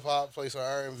some hip hop, play some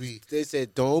R&B. They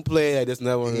said, don't play that. That's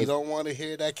not one. He don't want to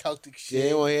hear that Celtic shit. They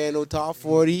don't want to hear no top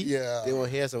 40. Yeah. They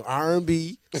want to hear some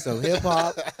R&B, some hip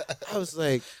hop. I was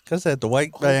like, because the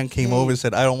white man came over and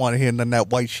said, "I don't want to hear none of that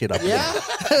white shit up here."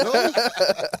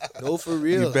 No, for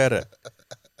real. You better.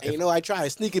 And you know, I try to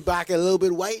sneak it back a little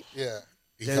bit white. Yeah.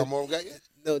 He Then- come over and got you?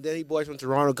 No, then he boys from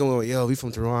Toronto come over. Yo, we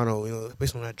from Toronto. You know,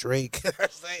 based on that Drake.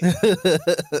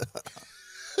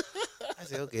 I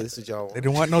said, okay, this is y'all They want.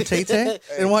 didn't want no Tay Tay.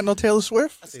 They didn't want no Taylor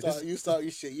Swift. You start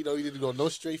your shit. You know, you didn't go no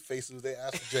straight faces. They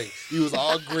asked for Jay. You was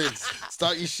all grins.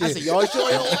 Start your shit. I said, y'all sure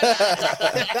you don't want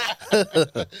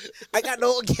that? I got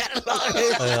no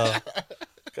catalog.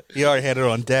 He already had it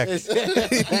on deck.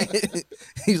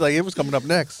 He's like, it was coming up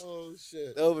next. Oh,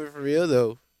 shit. No, but for real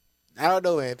though, I don't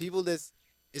know, man. People, it's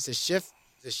a shift.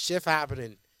 It's a shift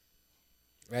happening.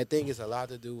 And I think it's a lot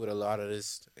to do with a lot of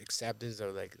this acceptance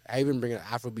of like. I even bring up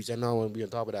Afrobeats. I know we're gonna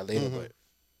talk about that later, but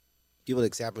people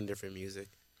accepting different music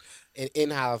in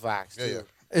Halifax too. Yeah.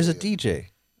 As a DJ,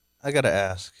 I gotta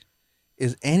ask: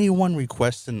 is anyone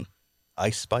requesting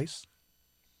Ice Spice?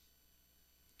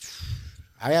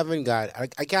 I haven't got.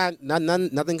 I can't.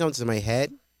 Nothing comes to my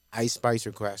head. Ice Spice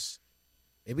requests.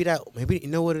 Maybe you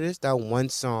know what it is. That one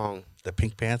song. The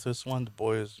Pink Panthers one, the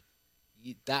Boys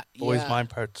Yeah. Mine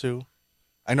Part 2.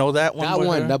 I know that one. That with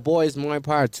one, her. the Boys Mine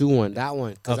Part 2 one. That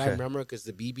one, because I Okay. remember because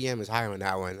the BBM is higher on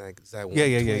that one. Like it's like Yeah.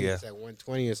 It's like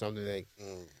 120 or something. Like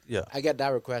Yeah. I got that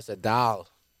request a doll,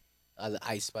 the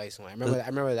Ice Spice one. I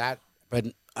remember that. But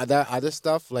other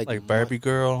stuff like Barbie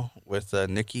Girl with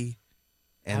Nicki,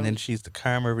 and then she's the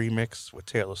Karma remix with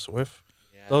Taylor Swift.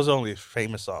 Yeah. Those are only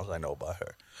famous songs I know by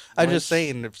her. I'm just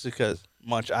saying it's because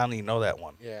Munch, I don't even know that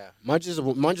one. Yeah, Munch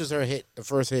is her hit, the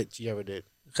first hit she ever did.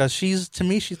 Because to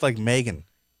me, she's like Megan.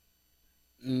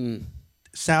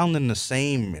 Sounding the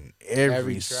same in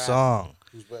every track. song.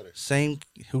 Who's better? Same.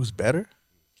 Who's better?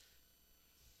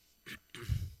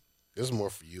 This is more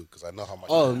for you because I know how much.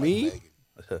 Oh, you like me?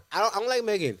 Megan. I don't like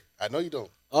Megan. I know you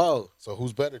don't. Oh, So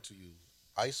who's better to you,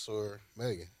 Ice or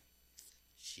Megan?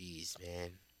 jeez,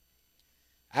 man.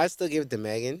 I still give it to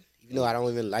Megan, even though I don't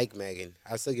even like Megan.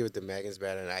 I still give it to Megan's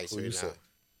better than Ice Who right you now. say?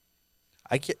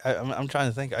 I can't, I'm trying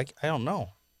to think. I don't know.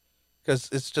 Because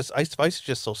it's just Ice Spice is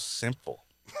just so simple.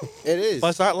 It is. But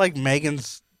it's not like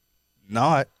Megan's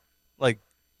not. Like,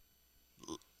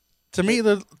 to me,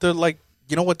 they're like,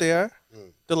 you know what they are?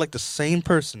 They're like the same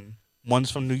person. One's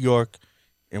from New York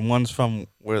and one's from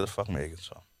where the fuck Megan's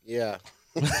from. Yeah.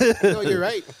 No, you're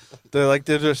right. They're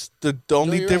just the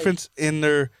only you're difference in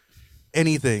their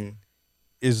anything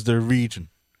is their region.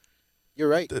 You're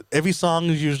right. Every song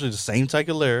is usually the same type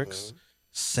of lyrics,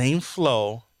 same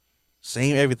flow,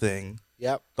 same everything.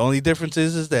 Yep. The only difference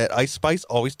is that Ice Spice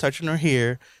always touching her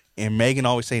hair and Megan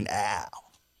always saying "ow."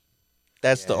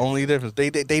 That's the only difference. They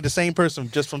the same person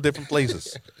just from different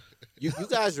places. You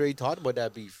guys already talked about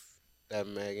that beef, that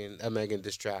Megan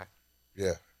diss track.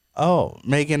 Yeah. Oh,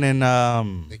 Megan and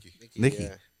Nikki. Nikki.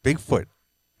 Yeah. Bigfoot.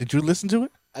 Did you listen to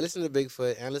it? I listened to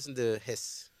Bigfoot and I listened to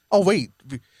Hiss. Oh wait,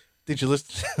 did you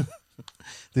listen?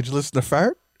 Did you listen to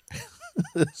Fart?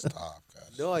 Stop,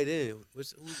 guys. No, I didn't.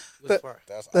 What's That- part?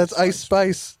 That's Ice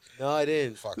Spice. No, I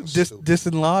didn't. Fucking stupid.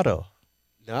 Dissing Lotto.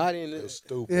 No, I didn't. It's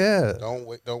stupid. Yeah. Don't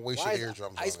waste Why your is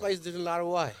eardrums. Ice on Spice did a lot of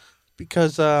why?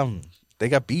 Because they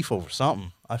got beef over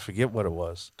something. I forget what it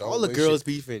was. Don't All the waste girls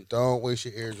your- beefing. Don't waste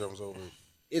your eardrums over it.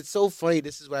 It's so funny.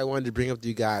 This is what I wanted to bring up to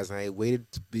you guys, and I waited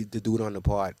to do it on the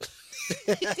pod.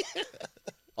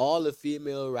 All the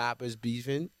female rappers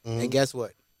beefing, and guess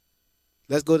what?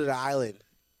 Let's go to the island.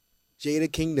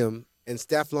 Jada Kingdom and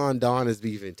Stefflon Don is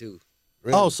beefing too.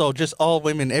 Really? Oh, so just all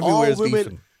women everywhere is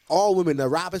beefing. All women. The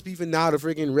rappers beefing now. The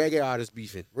freaking reggae artists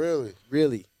beefing. Really?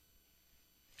 Really.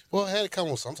 Well, it had to come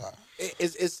with sometime.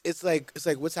 It's like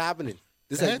what's happening? It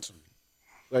This had to.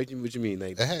 what you mean?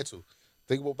 Like It had to.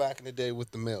 Think about back in the day with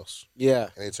the males, yeah.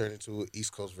 and they turned into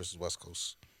East Coast versus West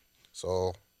Coast.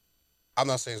 So I'm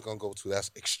not saying it's gonna go to that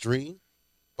extreme,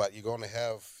 but you're gonna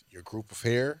have your group of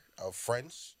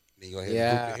friends, and you're gonna have your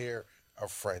group of hair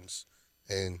of friends,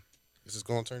 and this is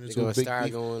gonna turn into a big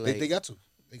beef. Going They got to.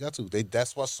 They got to.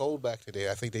 That's what sold back today.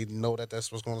 I think they know that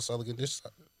that's what's going to sell again this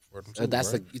time for them too,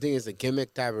 that's right? you think it's a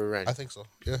gimmick type of run? I think so.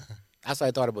 Yeah. That's what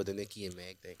I thought about the Nicki and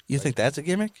Meg thing. You think that's a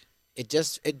gimmick? It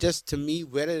just to me,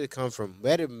 where did it come from?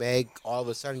 Where did Meg all of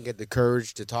a sudden get the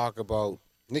courage to talk about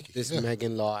Nikki. this Yeah.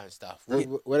 Megan law and stuff?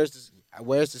 Where does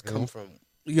this come from?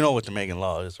 You know what the Megan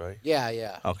Law is, right?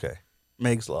 Yeah. Okay.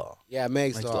 Meg's Law. Yeah,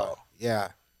 Meg's Meg's law. law. Yeah.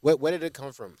 Where did it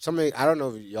come from? Something I don't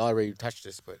know if y'all already touched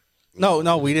this, but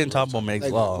No, we didn't talk about Meg's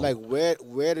like Law.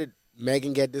 where did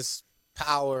Megan get this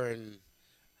power and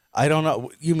I don't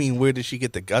know. You mean where did she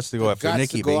get the guts to go after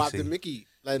Nicki? To go after Nicki.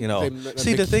 Like, you know,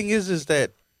 see, the thing is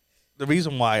that the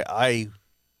reason why I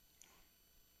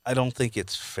don't think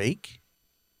it's fake,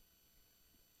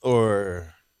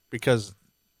 or because,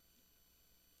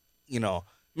 you know,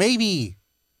 maybe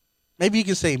you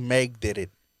can say Meg did it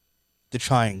to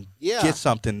try and get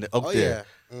something up there.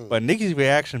 Yeah. But Nicki's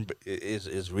reaction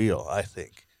is real, I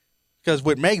think. Because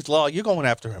with Meg's Law, you're going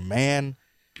after her man,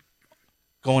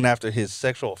 going after his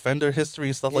sexual offender history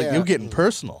and stuff like. You're getting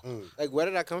personal. Like, where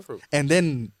did that come from? And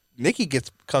then Nicki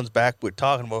comes back with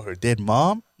talking about her dead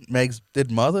mom, Meg's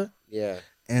dead mother,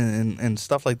 and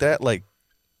stuff like that. Like,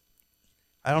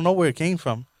 I don't know where it came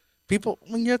from. People,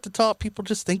 when you're at the top, people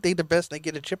just think they the best and they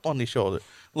get a chip on their shoulder.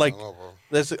 Like,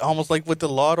 that's almost like with the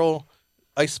Lotto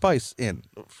Ice Spice in.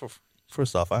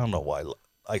 First off, I don't know why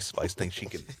Ice Spice thinks she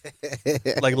can.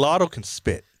 Like, Lotto can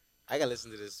spit. I gotta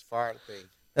listen to this fart thing.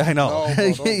 I know. No,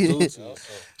 bro, don't do it to me.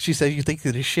 She said, "You think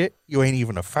of this shit? You ain't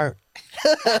even a fart."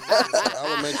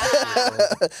 Elementary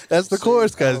shit, bro. That's the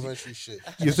chorus, guys. Elementary shit.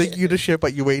 You think you the shit,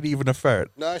 but you ain't even a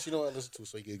fart. No, actually, you know what I listen to,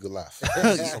 so you get a good laugh.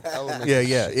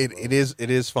 Yeah. It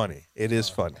is funny. It is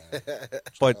funny.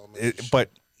 But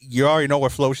you already know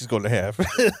what flow she's going to have.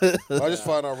 I just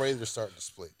find our ratings are starting to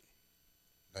split.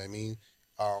 You know what I mean?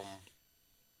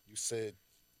 You said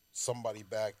somebody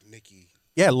backed Nicki.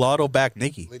 Yeah, Lotto backed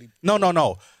Nicki.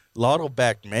 No. Lotto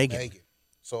backed Megan.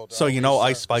 So you know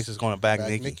Ice Spice is going to back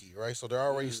Nicki. Right? So they're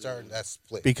already starting that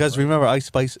split. Because remember Ice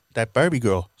Spice, that Barbie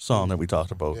Girl song that we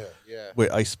talked about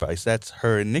with Ice Spice, that's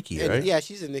her and Nicki, right? Yeah,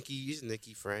 she's a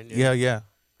Nicki friend. Yeah.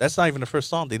 That's not even the first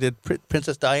song. They did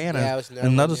Princess Diana,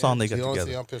 another song they got together. The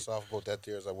only thing I'm pissed off about that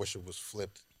there is I wish it was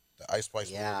flipped. The Ice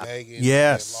Spice with Megan.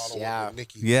 Yes. And Lotto with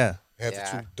Nicki. Yeah. Had the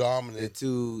two dominant.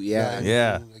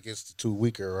 Against the two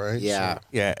weaker, right? Yeah. So,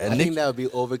 And I think that would be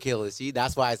overkill. See,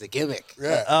 that's why it's a gimmick.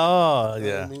 Yeah. Oh,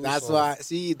 yeah. That's why.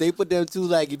 See, they put them two,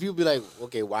 like, if you be like,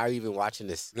 okay, why are you even watching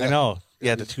this? I know.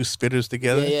 Yeah, the two spitters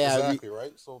together. Yeah. Exactly,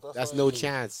 right? So that's no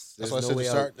chance. That's why I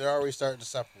said they're already starting to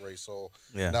separate. So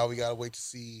now we got to wait to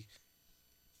see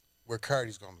where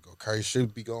Cardi's going to go. Cardi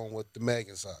should be going with the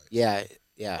Megan side. Yeah,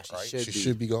 she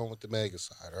should be going with the Megan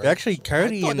side, right? Actually,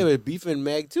 Cardi I thought they were beefing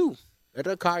Meg, too. I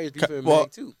thought Cardi was beefing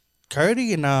Meg, too.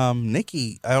 Cardi and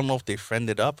Nicki, I don't know if they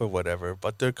friended up or whatever,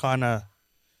 but they're kind of,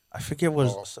 I forget what.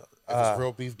 If it's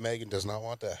real beef, Megan does not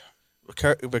want that. But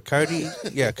Cardi,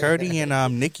 Cardi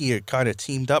and Nicki are kind of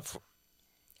teamed up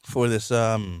for this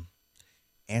anti-AI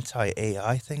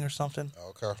thing or something.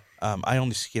 Okay. I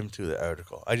only skimmed through the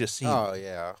article. I just seen. Oh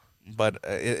yeah. But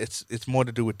it's more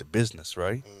to do with the business,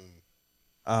 right?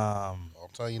 I'll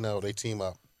tell you now, they team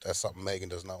up. That's something Megan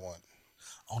does not want.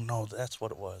 Oh no, that's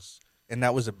what it was, and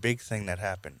that was a big thing that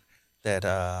happened. That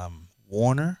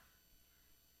Warner,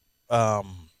 all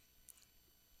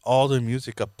their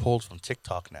music got pulled from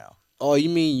TikTok now. Oh, you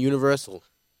mean Universal?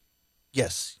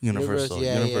 Yes, Universal.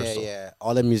 Yeah.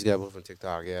 All that music got pulled from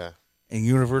TikTok. Yeah. And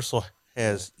Universal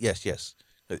has yes.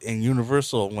 And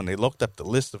Universal, when they looked up the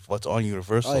list of what's on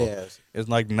Universal, it's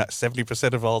like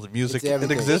 70% of all the music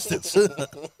in existence.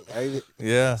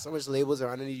 Yeah. So much labels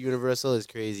are underneath Universal is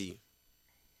crazy.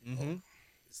 Mm-hmm. It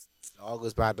all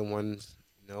goes back to one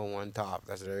top.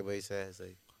 That's what everybody says.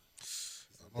 Like,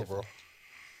 no, bro.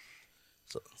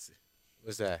 So,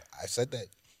 what's that? I said that.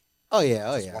 Oh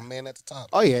yeah. One man at the top.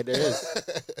 Oh yeah, there is.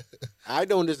 I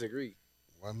don't disagree.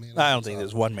 One man. I don't think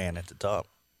there's one man at the top.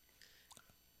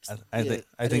 I think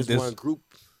there's there's one group.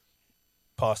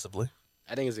 Possibly.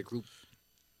 I think it's a group.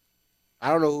 I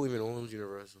don't know who even owns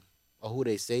Universal or who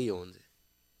they say owns it.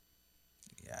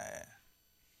 Yeah.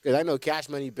 Because I know Cash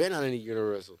Money been underneath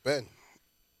Universal. Ben.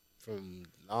 From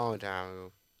a long time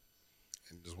ago.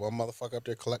 And there's one motherfucker up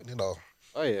there collecting it all.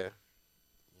 Oh yeah.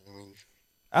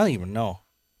 I don't even know.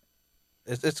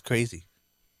 It's crazy.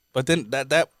 But then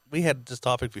that we had this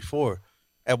topic before.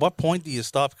 At what point do you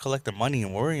stop collecting money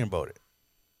and worrying about it?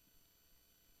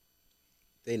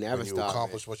 They never when you stop.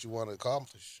 Accomplish what you want to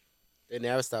accomplish. They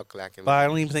never stop collecting. But I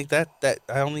don't even think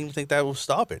that will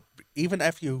stop it. Even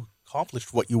after you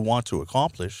accomplished what you want to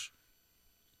accomplish,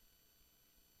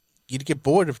 you'd get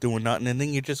bored of doing nothing, and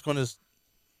then you're just gonna,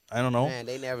 I don't know,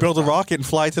 build a rocket and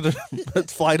fly to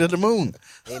the moon.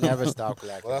 They never stop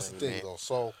collecting. Well, that's the thing, though.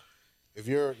 So, if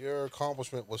your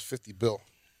accomplishment was 50 bill,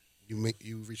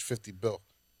 you reach 50 bill.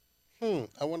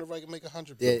 I wonder if I can make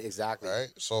 100 bill. Yeah, exactly. Right.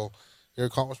 So. Your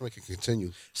accomplishment can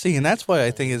continue. See, and that's why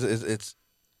I think it's.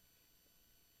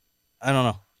 I don't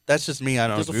know. That's just me. I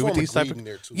don't agree with these type of.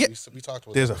 There too. Yeah, we talked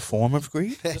about. There's a form of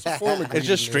greed. There's a form of greed. It's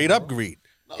just straight up greed.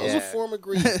 No, it's a form of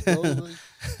greed. It's greed.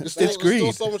 It's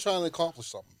still someone trying to accomplish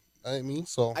something. I mean,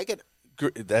 so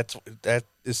that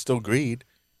is still greed.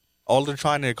 all they're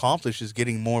trying to accomplish is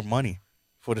getting more money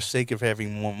for the sake of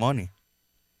having more money.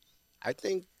 I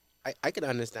think I can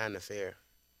understand the fear.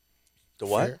 The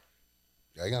what? Fair?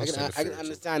 Yeah, I can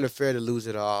understand the fear to lose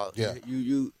it all. Yeah.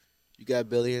 You got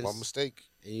billions. One mistake.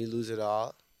 And you lose it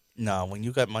all. No, when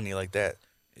you got money like that,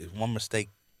 it's one mistake.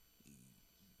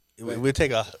 It would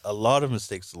take a lot of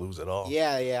mistakes to lose it all.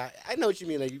 Yeah. I know what you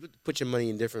mean. Like, you put your money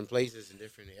in different places, in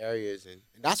different areas, and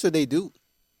that's what they do.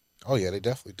 Oh, yeah, they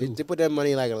definitely do. They put their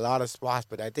money like a lot of spots,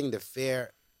 but I think the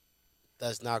fear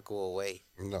does not go away.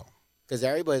 No. Because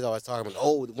everybody's always talking about,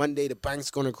 oh, one day the bank's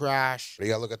going to crash. But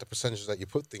you got to look at the percentages that you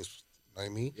put things, you know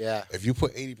what I mean? Yeah. If you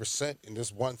put 80% in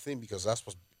this one thing because that's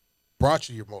what brought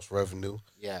you your most revenue,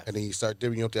 yeah, and then you start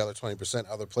divvying up the other 20%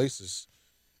 other places,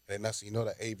 and then that's, you know,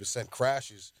 that 80%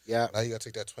 crashes. Yeah. Now you got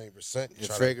to take that 20% and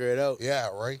figure it out. Yeah,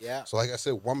 right? Yeah. So like I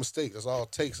said, one mistake, that's all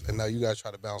it takes, and now you got to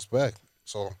try to bounce back.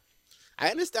 So I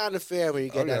understand the fear when you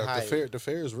get that high. The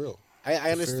fear is real.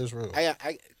 I understand. The fear is real.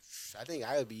 I think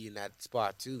I would be in that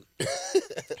spot too.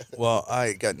 Well,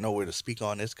 I got nowhere to speak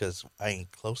on this because I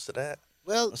ain't close to that.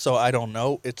 Well, so I don't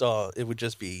know. It would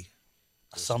just be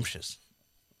assumptions.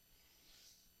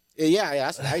 Yeah,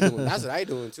 that's what I doing. That's what I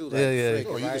doing too. Like, yeah. You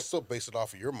can still base it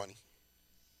off of your money.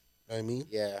 You know what I mean?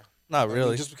 Yeah. Not really. I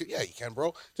mean, just because, yeah, you can,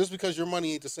 bro. Just because your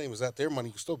money ain't the same as that their money,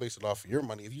 you can still base it off of your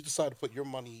money. If you decide to put your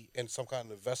money in some kind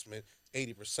of investment,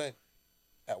 80%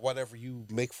 at whatever you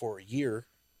make for a year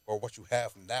or what you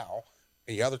have now,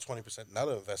 and the other 20% in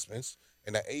other investments,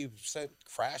 and that 80%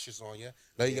 crashes on you,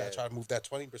 now you got to try to move that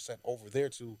 20% over there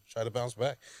to try to bounce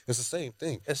back. It's the same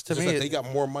thing. It's to me, they got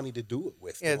more money to do it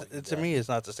with. Yeah, to me, it's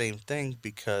not the same thing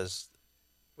because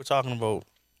we're talking about,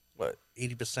 what,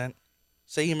 80%?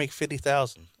 Say you make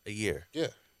 $50,000 a year. Yeah.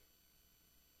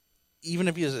 Even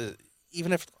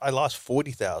if I lost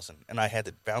 $40,000 and I had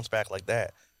to bounce back like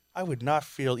that, I would not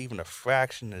feel even a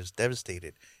fraction as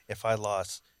devastated if I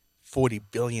lost $40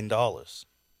 billion.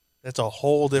 That's a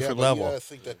whole different level. I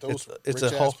think that those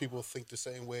rich-ass people think the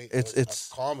same way as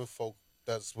common folk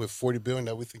that's with $40 billion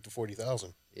that we think to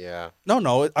 40,000. Yeah.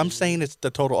 No, I'm saying it's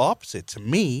the total opposite. To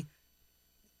me,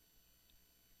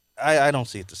 I don't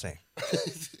see it the same.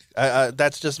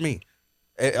 That's just me.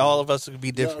 All of us could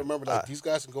be different. Remember that these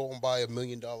guys can go and buy $1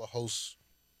 million host,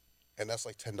 and that's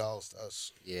like $10 to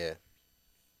us. Yeah.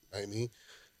 You know what I mean?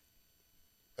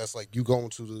 That's like you going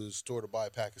to the store to buy a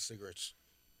pack of cigarettes.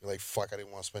 You're like, fuck, I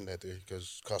didn't want to spend that there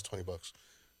because it costs $20.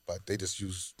 But they just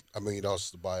use $1 million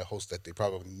to buy a host that they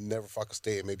probably never fucking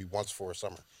stay in, maybe once for a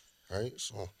summer. Right?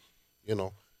 So, you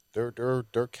know,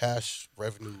 their cash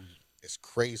revenue is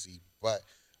crazy, but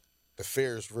the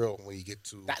fear is real when you get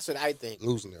to that's what I think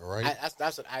losing it, right?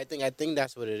 That's what I think. I think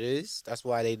that's what it is. That's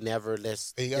why they never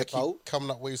let you gotta keep coming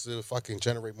up ways to fucking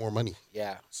generate more money.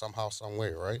 Yeah, somehow, some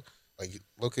way, right? Like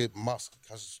look at Musk,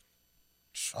 because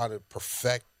trying to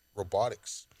perfect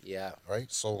robotics. Yeah,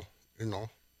 right. So you know,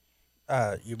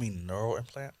 you mean neural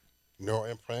implant? Neural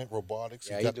implant, robotics.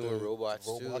 Yeah, you doing robots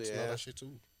too. Yeah, and all that shit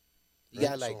too. You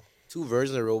got like 2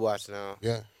 versions of robots now.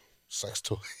 Yeah. Sex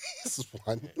toys is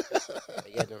one.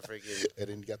 They got them freaking. And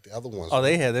then you got the other ones. Oh,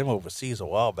 they had them overseas a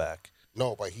while back.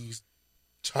 No, but he's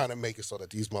trying to make it so that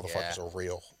these motherfuckers are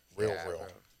real. Bro.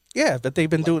 Yeah, but they've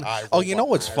been doing. Oh, you know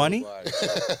what's funny?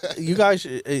 You guys,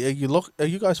 are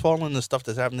you guys following the stuff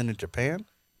that's happening in Japan?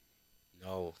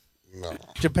 No.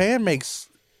 Japan makes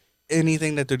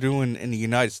anything that they're doing in the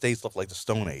United States look like the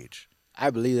Stone Age. I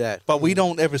believe that, but we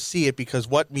don't ever see it because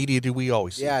what media do we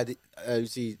always see? Yeah, you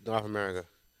see North America.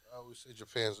 We say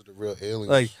Japan's the real aliens.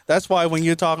 Like that's why when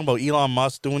you're talking about Elon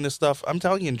Musk doing this stuff, I'm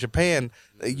telling you, in Japan,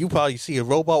 you probably see a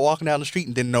robot walking down the street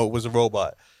and didn't know it was a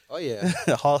robot. Oh yeah,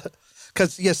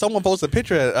 because someone posted a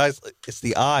picture of it. It's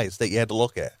the eyes that you had to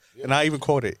look at, and I even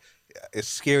quoted, "It's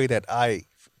scary that I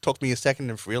took me a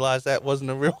second to realize that wasn't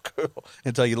a real girl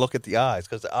until you look at the eyes,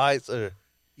 because the eyes are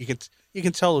you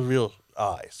can tell the real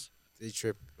eyes. They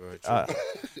trip,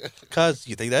 because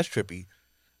you think that's trippy."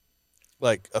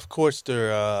 Like, of course,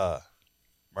 they're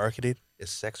marketed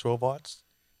as sex robots,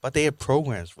 but they have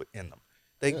programs in them.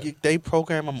 They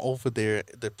program them over there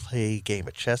to play a game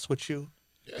of chess with you,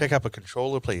 pick up a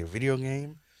controller, play a video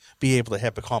game, be able to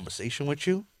have a conversation with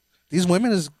you. These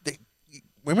women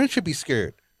women should be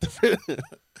scared.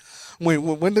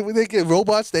 when they get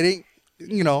robots, they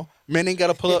ain't, men ain't got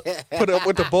to put up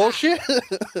with the bullshit.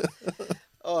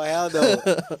 Oh hell no!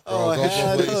 Oh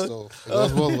hell no! It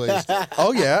goes both ways.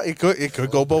 Oh yeah, it could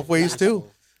go both ways too.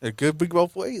 It could be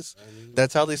both ways.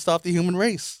 That's how they stop the human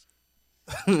race.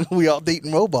 We all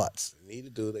dating robots. They need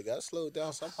to do. They got to slow it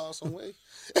down somehow, some way.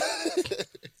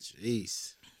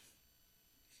 Jeez.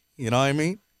 You know what I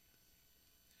mean?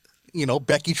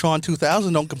 Becky Tron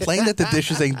 2000 don't complain that the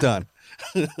dishes ain't done.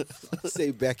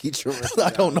 Say Becky Trump. I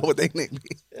don't know what they named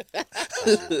me.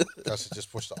 Gus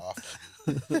just pushed the off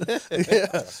button.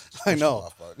 Yeah, I know.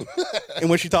 And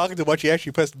when she talking to one, she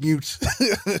actually pressed mute.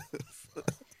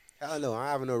 Hell no,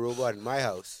 I have no robot in my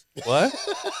house. What?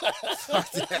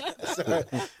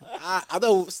 I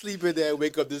don't sleep in there and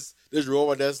wake up this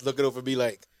robot that's looking over me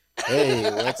like, hey,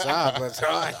 what's up? What's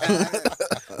on?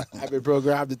 I've been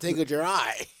programmed to take out your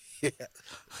eye.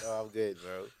 No, I'm good,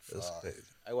 bro.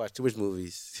 I watch too much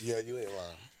movies. Yeah, you ain't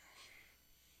lying.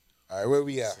 All right, where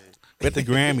we at? We're at the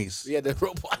Grammys. We had the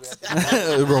robots.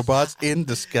 Robots in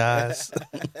disguise.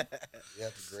 Yeah,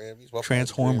 the Grammys. What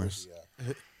Transformers.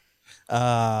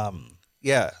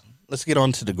 Yeah, let's get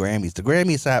on to the Grammys. The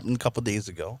Grammys happened a couple days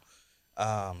ago.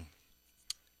 That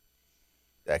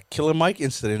Killer Mike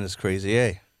incident is crazy,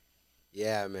 eh?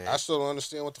 Yeah, man. I still don't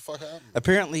understand what the fuck happened.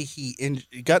 Apparently, he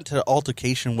got into an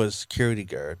altercation with a security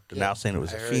guard. They're now saying it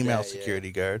was a female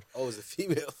security guard. Oh, it was a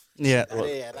female? Yeah.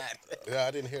 Yeah,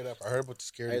 I didn't hear that. I heard about the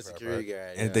security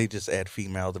guard. And they just add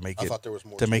female to make I thought there was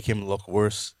more to make him look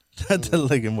worse, to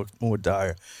make him look more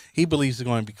dire. He believes he's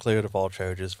going to be cleared of all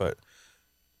charges, but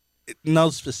no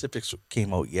specifics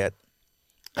came out yet.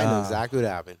 I know exactly what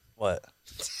happened. What?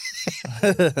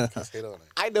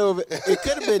 I know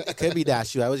it could be that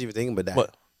shoe. I wasn't even thinking about that.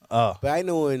 What? But I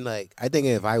know I think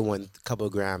if I won a couple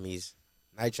of Grammys,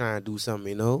 I try to do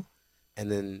something,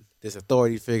 and then this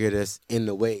authority figure that's in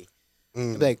the way.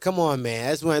 Like, come on, man,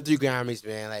 I just won 3 Grammys,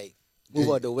 man. Like, move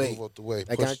out the way. Move out the way.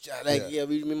 Like,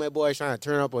 me and my boy trying to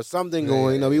turn up or something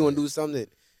going. We want to do something,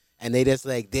 and they just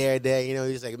like there. He's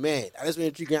just like, man, I just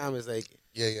won 3 Grammys, like.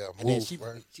 Yeah. And then she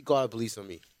called the police on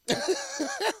me.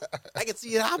 I can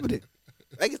see it happening.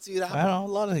 I don't know. A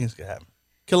lot of things could happen.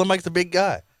 Killer Mike's a big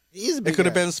guy. He is a big guy. It could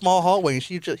have been a small hallway, and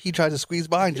he tried to squeeze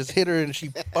by and just hit her, and she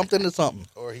bumped into something.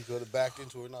 Or he could have backed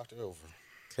into her and knocked her over.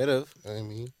 Could have. I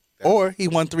mean. Or he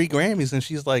won 3 Grammys, and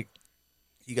she's like,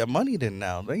 "You got money then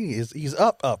now. He's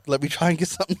up. Let me try and get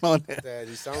something on there."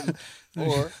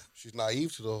 Or she's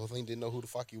naive to the whole thing, didn't know who the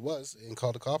fuck he was, and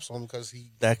called the cops on him because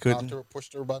he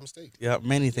pushed her by mistake. Yeah,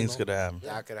 many things could have happened.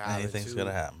 That could have happened. Many things could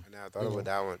have happened. And I thought about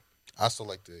that one. I still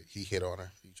like he hit on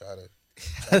her. He tried to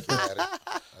get at her.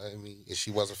 I mean, and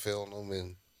she wasn't feeling him,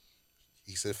 and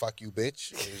he said, "Fuck you,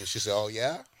 bitch." And she said, "Oh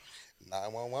yeah,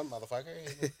 911,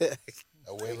 motherfucker."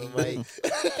 Away he went.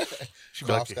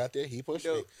 Cops got there. He pushed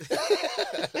me.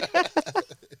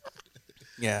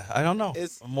 Yeah, I don't know.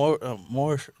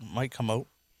 More might come out.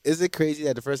 Is it crazy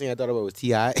that the first thing I thought about was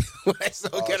T.I. when I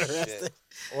saw him get arrested?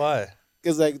 Why?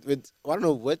 Because I don't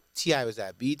know what T.I. was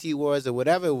at. BT was or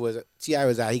whatever it was. T.I.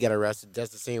 was at. He got arrested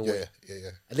just the same way. Yeah.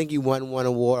 I think he won one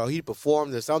award or he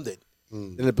performed or something.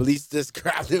 Then the police just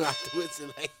grabbed him afterwards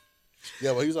and like.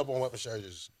 Yeah, well, he was up on weapon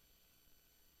charges.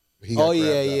 Yeah.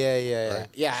 Right?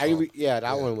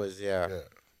 That one was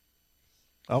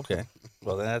Okay.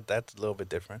 Well, that's a little bit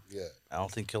different. Yeah. I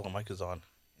don't think Killer Mike is on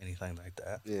anything like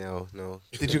that. No.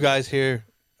 Did you guys hear,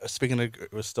 speaking of,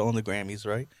 we're still on the Grammys,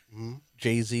 right? Mm-hmm.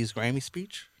 Jay-Z's Grammy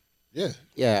speech? Yeah.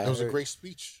 Yeah. That was a great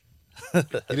speech. He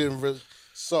didn't really.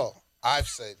 So, I've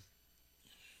said,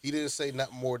 he didn't say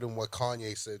nothing more than what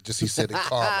Kanye said, just he said it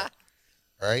calmer.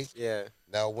 Right? Yeah.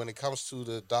 Now, when it comes to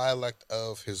the dialect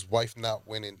of his wife not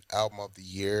winning Album of the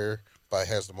Year, but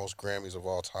has the most Grammys of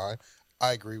all time,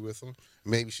 I agree with him.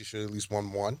 Maybe she should at least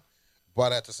won one.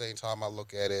 But at the same time, I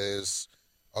look at it as,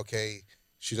 okay,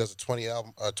 she does a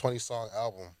 20-song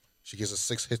album. She gets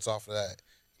 6 hits off of that,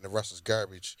 and the rest is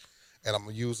garbage. And I'm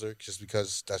a user just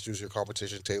because that's usually your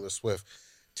competition, Taylor Swift.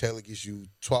 Taylor gives you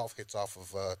 12 hits off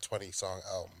of a 20-song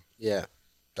album. Yeah.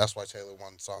 That's why Taylor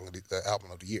won the album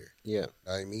of the year. Yeah. You know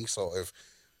what I mean? So if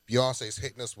Beyonce's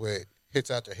hitting us with hits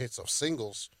after hits of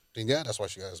singles, then yeah, that's why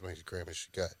she got as many Grammys she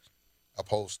got.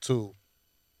 Opposed to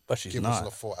but she's giving not. us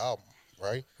a full album,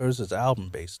 right? Hers is album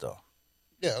based though.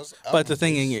 Yeah, but the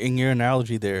thing in your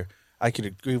analogy there, I could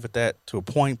agree with that to a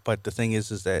point. But the thing is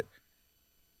that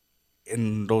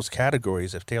in those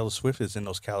categories, if Taylor Swift is in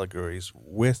those categories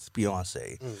with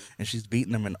Beyonce, and she's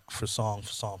beating them for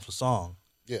song,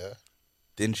 yeah,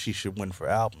 then she should win for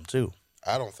album too.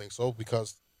 I don't think so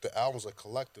because the album's a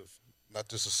collective, not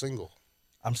just a single.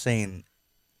 I'm saying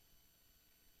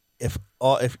if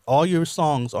all your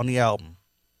songs on the album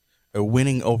are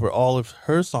winning over all of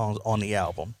her songs on the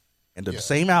album, and the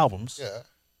same albums.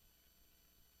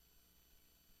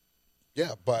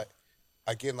 Yeah, but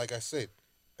again, like I said,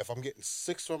 if I'm getting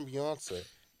 6 from Beyonce,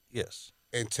 yes,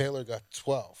 and Taylor got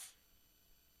 12,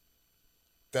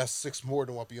 that's 6 more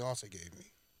than what Beyonce gave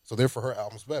me. So therefore, her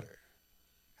album's better.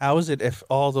 How is it if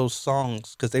all those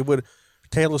songs, because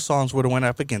Taylor's songs would have went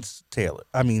up against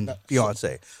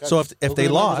Beyonce. So if they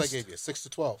lost, I gave you 6 to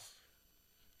 12.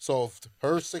 So if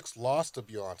her 6 lost to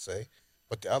Beyonce,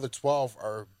 but the other 12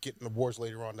 are getting awards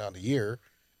later on down the year,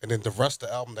 and then the rest of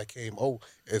the album that came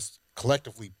is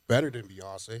collectively better than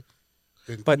Beyonce.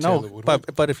 Then But Taylor no, would win.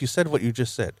 but if you said what you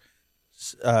just said,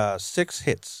 6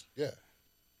 hits Yeah.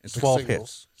 and 6 12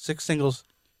 singles. hits, 6 singles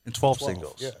and 12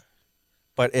 singles. Yeah.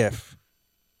 But if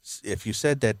you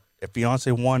said that if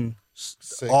Beyonce won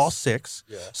 6. all 6,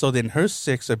 Yeah. so then her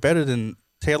 6 are better than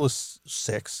Taylor's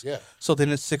 6. Yeah. So then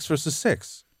it's 6 versus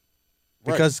 6.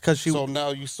 Right. Because she. So now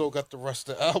you still got the rest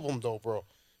of the album, though, bro.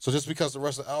 So just because the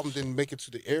rest of the album didn't make it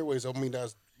to the airways, I mean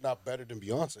that's not better than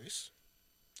Beyonce's.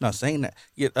 Not saying that.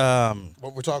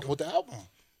 But we're talking about the album.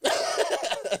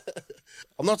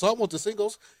 I'm not talking about the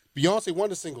singles. Beyonce won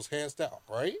the singles hands down,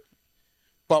 right?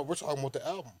 But we're talking about the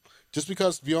album. Just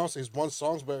because Beyonce's one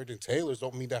song's better than Taylor's,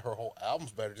 don't mean that her whole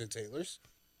album's better than Taylor's.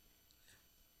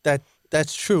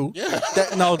 That's true. Yeah.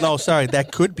 Sorry.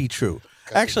 That could be true.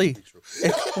 Actually,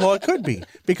 it could be.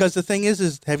 Because the thing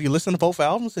is have you listened to both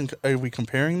albums and are we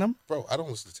comparing them? Bro, I don't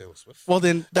listen to Taylor Swift. Well,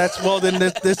 then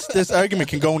this argument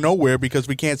can go nowhere because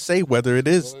we can't say whether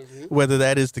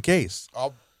that is the case.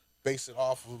 I'll base it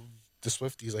off of the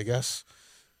Swifties, I guess.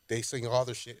 They sing all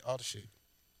the shit.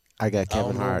 I got I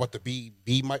Kevin don't know Hart. what the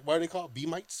B might. What are they called? B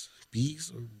mites?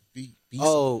 Bees or B?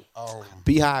 Oh,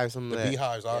 Beehive, something the like that.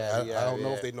 Beehives. I don't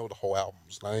know if they know the whole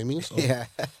albums. You know what I mean? So, Yeah.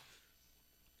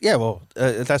 Yeah, well,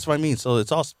 that's what I mean. So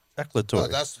it's all speculative.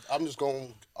 I'm just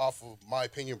going off of my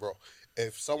opinion, bro.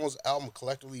 If someone's album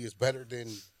collectively is better than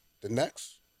the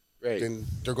next, Right. then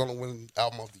they're gonna win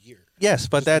album of the year. Yes,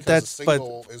 but Just because that's the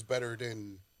single is better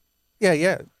than.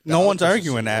 yeah. No other one's person's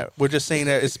arguing single. that. We're just saying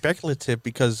that it's speculative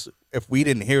because if we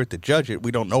didn't hear it to judge it, we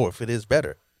don't know if it is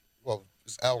better. Well,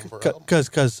 it's album per album.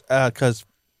 Because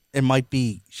it might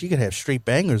be she could have straight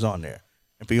bangers on there,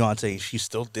 and Beyonce she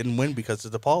still didn't win because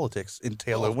of the politics, and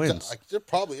Taylor wins. There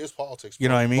probably is politics. You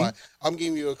know what I mean? But I'm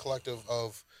giving you a collective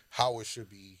of how it should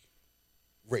be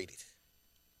rated.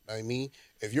 Know what I mean?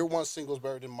 If your one single is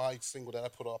better than my single that I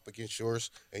put up against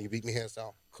yours and you beat me hands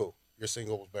down, cool. Your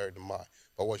single was better than mine.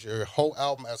 But was your whole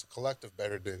album as a collective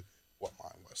better than what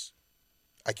mine was?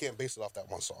 I can't base it off that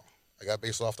one song. I got to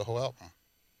base it off the whole album.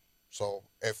 So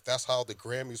if that's how the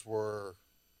Grammys were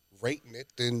rating it,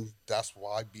 then that's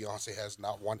why Beyonce has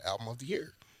not won album of the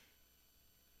year.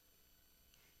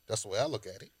 That's the way I look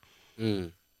at it.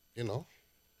 Mm. You know?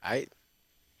 I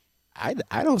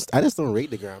just don't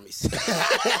rate the Grammys.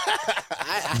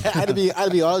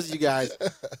 I'd be honest with you guys.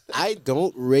 I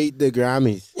don't rate the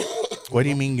Grammys. What do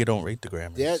you mean you don't rate the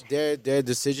Grammys? Their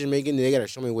decision making, they gotta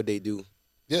show me what they do.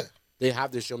 Yeah. They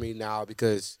have to show me now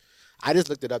because I just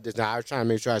looked it up just now. I was trying to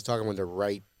make sure I was talking about the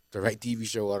right TV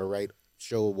show or the right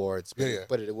show awards. Yeah.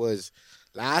 But it was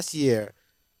last year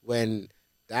when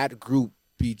that group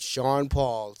beat Sean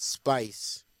Paul,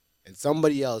 Spice, and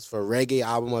somebody else for Reggae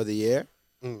Album of the Year.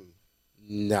 Mm.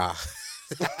 Nah.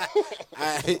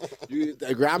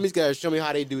 The Grammys gotta show me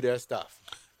how they do their stuff.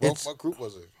 What group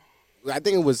was it? I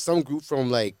think it was some group from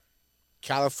like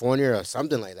California or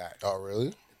something like that. Oh,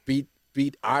 really?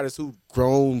 Beat artists who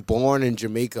born in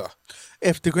Jamaica.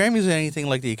 If the Grammys are anything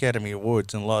like the Academy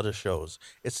Awards and a lot of shows,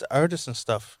 it's the artists and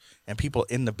stuff and people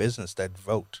in the business that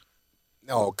vote.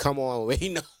 No, come on,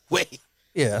 wait, no way.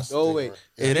 Yeah, No way.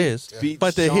 it is. Beat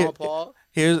But Sean Paul.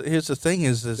 here's the thing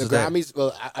is The that Grammys.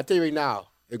 Well, I tell you right now,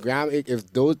 the Grammy.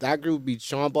 If that group beat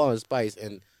Sean Paul and Spice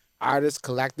and artists,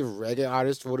 collective reggae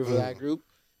artists voted for that group,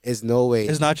 it's no way.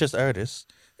 it's not just artists.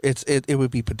 It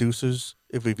would be producers.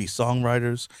 It would be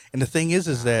songwriters. And the thing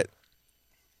is that,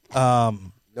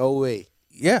 No way.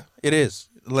 yeah, it is.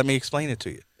 Let me explain it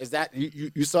to you. Is that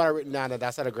you saw it written down that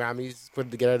that's how the Grammys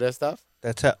put together their stuff?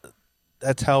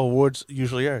 That's how awards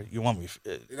usually are. You want me?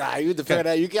 Nah, you defend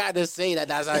that. You gotta say that.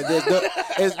 That's how.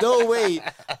 There's no way.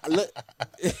 Look,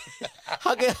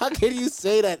 how can you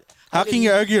say that? How can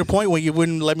you argue your point when you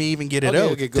wouldn't let me even get it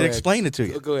out Okay, to explain it to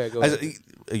you? Go ahead.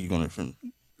 Are you going to?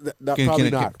 No,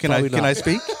 probably not. Can I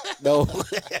speak? No.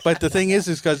 But the thing is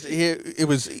because here it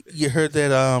was. You heard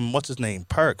that what's his name,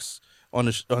 Parks on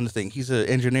the thing. He's an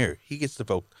engineer. He gets the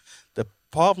vote. The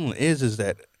problem is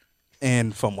that,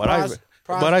 and from what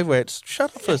I read,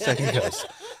 shut up for a second, guys.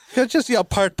 Just yell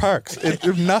Parks. It's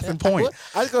nothing point.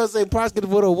 I was gonna say Parks get the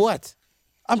vote or what?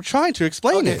 I'm trying to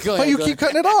explain it, go but ahead, you go keep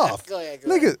ahead. cutting it off. Go ahead.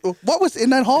 Nigga, what was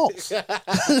in that halls?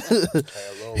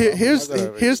 Here's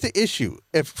the issue.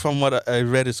 If from what I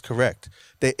read is correct,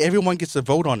 that everyone gets a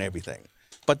vote on everything.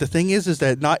 But the thing is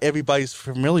that not everybody's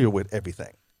familiar with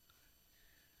everything.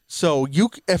 So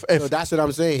if So that's what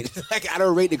I'm saying. Like I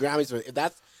don't rate the Grammys for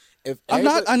if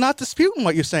I'm not disputing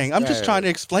what you're saying. I'm just Right, trying to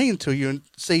explain to you and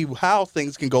see how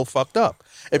things can go fucked up.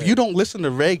 If you don't listen to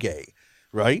reggae,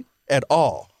 right, at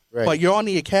all, Right. But you're on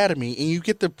the Academy, and you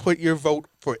get to put your vote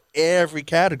for every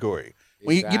category.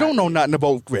 When you don't know nothing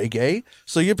about reggae,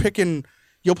 so you'll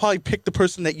probably pick the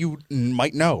person that you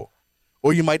might know.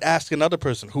 Or you might ask another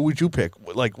person, who would you pick?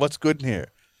 Like, what's good in here?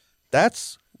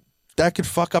 That could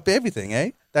fuck up everything,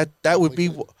 eh? That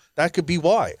could be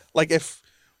why. Like, if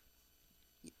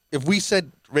we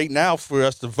said right now for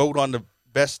us to vote on the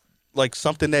best, like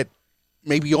something that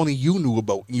maybe only you knew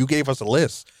about, and you gave us a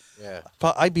list. Yeah.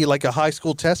 I'd be like a high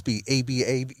school test, A, B.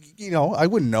 I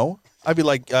wouldn't know. I'd be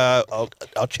like, I'll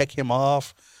check him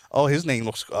off. Oh, his name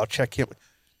looks, I'll check him.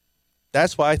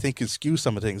 That's why I think it skews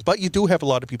some of the things. But you do have a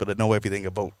lot of people that know everything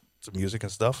about some music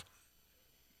and stuff.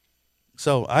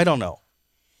 So, I don't know.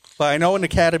 But I know in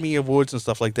Academy Awards and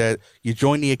stuff like that, you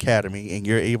join the Academy and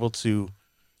you're able to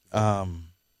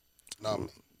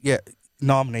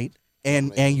nominate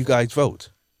and you guys vote.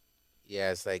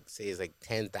 Yeah, it's like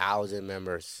 10,000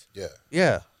 members. Yeah.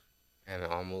 Yeah. And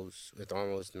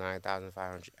almost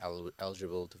 9,500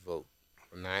 eligible to vote.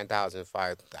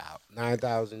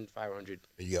 9,500.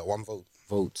 You got one vote.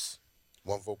 Votes.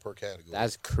 One vote per category.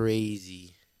 That's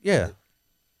crazy. Yeah.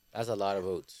 That's a lot of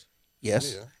votes.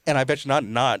 Yes. Yeah. And I bet you not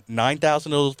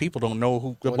 9,000 of those people don't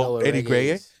know about Eddie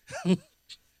Gray.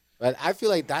 But I feel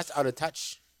like that's out of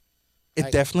touch.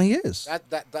 It definitely is.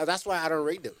 That's why I don't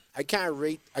rate them. I can't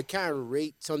rate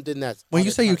something that's. When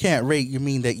you say you can't rate, you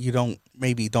mean that you don't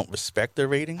respect their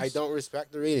ratings? I don't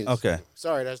respect the ratings. Okay.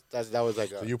 Sorry, that was like.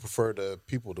 So you prefer the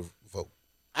people to vote?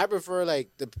 I prefer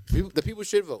like the people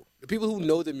should vote. The people who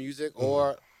know the music,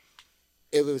 or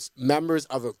if it's members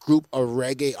of a group of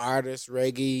reggae artists,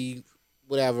 reggae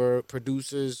whatever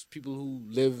producers, people who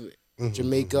live in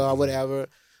Jamaica or whatever.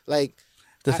 Like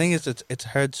the thing is, it's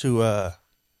hard to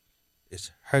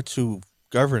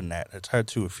govern that. It's hard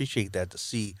to officiate that, to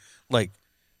see, like,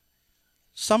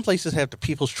 some places have the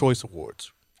People's Choice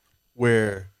Awards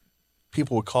where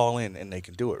people would call in and they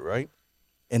can do it, right?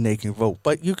 And they can vote.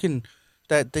 But you got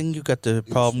the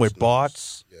problem with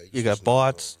bots. Yeah, you got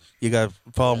bots. You got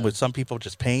a problem with some people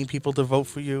just paying people to vote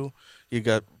for you. You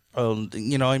got,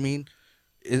 you know what I mean?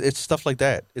 It's stuff like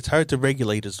that. It's hard to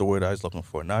regulate is the word I was looking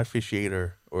for, not officiate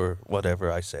or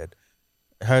whatever I said.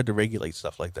 Hard to regulate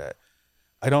stuff like that.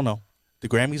 I don't know. The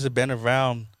Grammys have been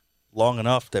around long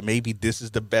enough that maybe this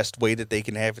is the best way that they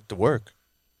can have it to work.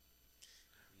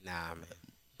 Nah, man.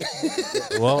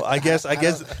 Well, I guess.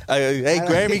 Hey,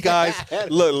 Grammy guys,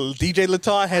 look, DJ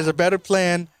Laton has a better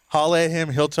plan. Holler at him;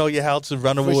 he'll tell you how to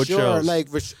run award shows. Like,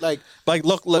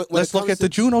 look. Let's look at the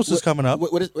Junos is coming up.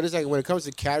 What is like when it comes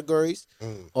to categories?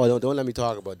 Oh, don't let me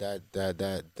talk about that.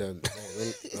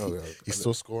 He's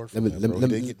still scoring. He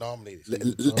didn't get nominated.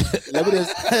 Let me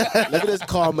just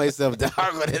calm myself down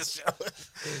on this show.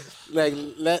 Like,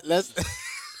 let's.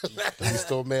 He's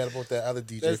still mad about that other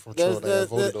DJ from Truro that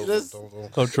voted over.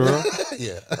 Oh, Truro?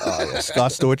 Yeah.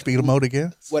 Scott Storch beat him out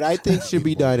again. What I think should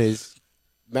be done is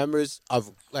members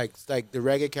of like the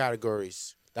reggae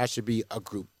categories, that should be a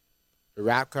group. The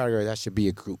rap category, that should be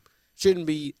a group. Shouldn't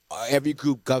be every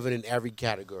group governing every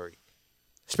category.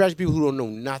 Especially people who don't know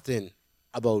nothing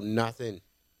about nothing,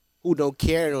 who don't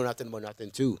care to know nothing about nothing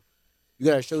too. You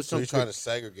gotta show some. So you're trying to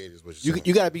segregate is what you're saying.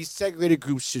 You gotta be segregated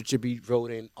groups should be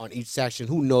voting on each section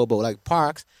who know about, like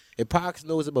Parks. If Parks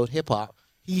knows about hip hop,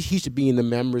 he should be in the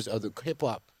members of the hip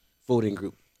hop voting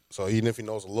group. So even if he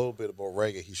knows a little bit about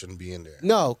reggae, he shouldn't be in there.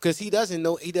 No, because he doesn't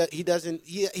know. He hasn't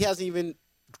even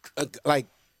like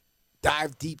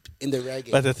dive deep in the reggae.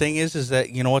 But the thing is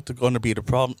that you know what's going to be the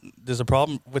problem. There's a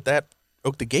problem with that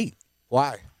out the gate.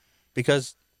 Why?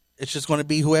 Because it's just going to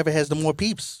be whoever has the more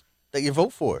peeps that you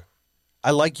vote for. I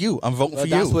like you. I'm voting for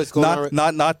you. What's going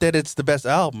on. Not that it's the best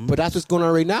album. But that's what's going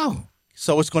on right now.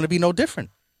 So it's going to be no different.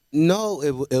 No,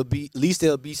 it'll be, at least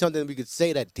it'll be something we could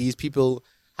say that these people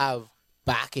have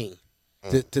backing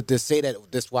to say that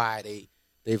that's why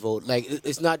they vote. Like,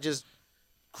 it's not just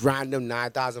random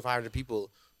 9,500 people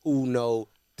who know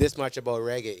this much about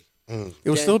reggae. It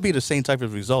will still be the same type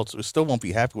of results. We still won't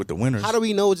be happy with the winners. How do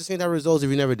we know it's the same type of results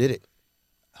if we never did it?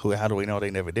 How do we know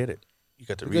they never did it? You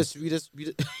got to read.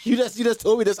 You just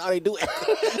told me that's how they do it.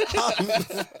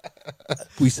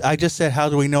 I just said, how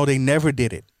do we know they never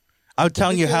did it? I'm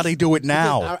telling you how they do it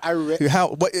now.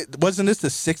 Wasn't this the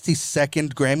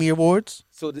 62nd Grammy Awards?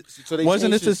 So they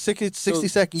wasn't this the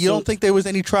 62nd? You don't think there was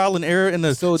any trial and error in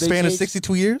the span of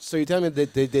 62 years? So you tell me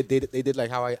that they did like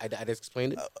how I just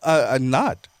explained it?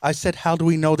 Not. I said, how do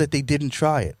we know that they didn't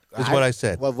try it? Is what I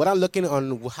said. Well, what I'm looking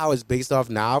on how it's based off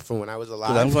now from when I was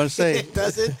alive. I'm going to say it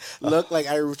doesn't look like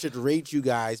I should rate you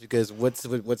guys because what's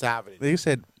happening.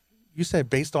 You said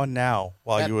based on now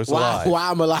while you was alive.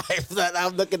 While I'm alive.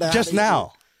 I'm looking at just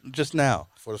now. just now.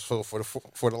 For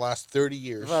the last 30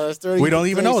 years. Well, 30, We don't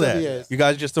even know that. years. You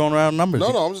guys just throwing around numbers. No,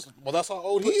 I'm just. Well, that's how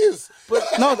old he is.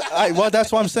 No, well,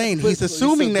 that's what I'm saying. He's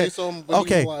assuming that.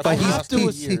 Okay, but I have to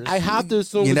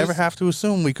assume. You never have to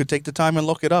assume. We could take the time and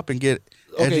look it up and get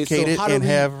educated and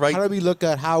have right. How do we look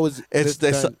at how is It's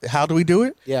this done? how do we do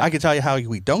it? Yeah. I can tell you how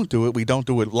we don't do it. We don't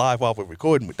do it live while we're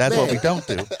recording. That's what we don't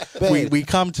do. We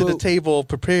come to the table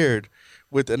prepared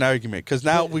with an argument because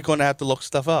now we're going to have to look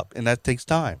stuff up and that takes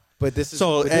time. But this is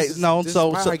so this is my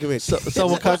argument. So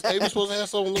because Are we supposed to have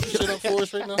someone looking shit up for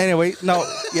us right now? anyway, no,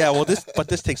 yeah, well,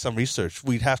 this takes some research.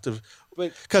 We'd have to,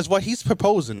 because what he's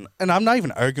proposing, and I'm not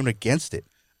even arguing against it.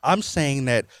 I'm saying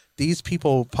that these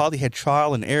people probably had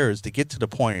trial and errors to get to the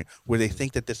point where they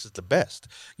think that this is the best.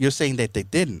 You're saying that they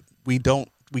didn't.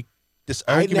 This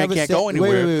argument can't go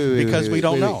anywhere because we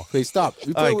don't know. Wait, stop.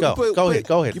 All right, go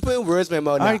ahead. You put in words in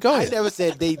my mouth now. All right, go ahead. I never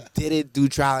said they didn't do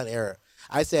trial and error.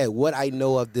 I said what I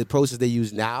know of the process they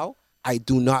use now, I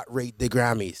do not rate the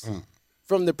Grammys.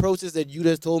 From the process that you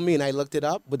just told me, and I looked it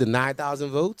up with the 9,000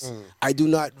 votes, I do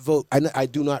not vote. I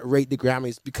do not rate the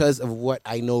Grammys because of what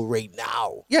I know right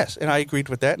now. Yes, and I agreed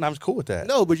with that, and I was cool with that.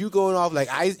 No, but you're going off like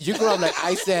I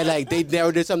said like they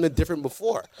never did something different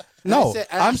before. No,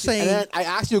 I'm saying I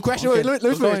asked you a question. Okay. Let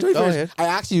me finish. Go ahead. I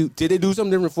asked you, did they do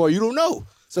something different before? You don't know.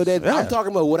 So then I'm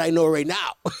talking about what I know right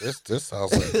now. This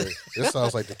sounds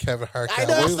like the Kevin Hart I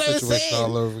know, Williams situation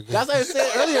all over again. That's what I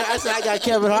said earlier. I said I got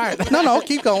Kevin Hart. No,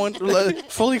 keep going.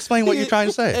 Fully explain what you're trying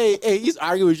to say. Hey, he's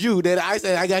arguing with you. Then I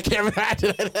said I got Kevin Hart.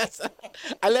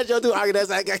 I let y'all do argue. That's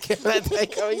I got Kevin Hart.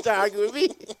 He's trying to argue with me.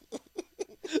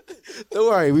 Don't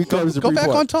worry, we call this a go pre-port.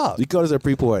 back on top. We call this a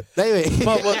pre-port. Anyway,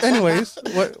 anyways,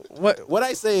 what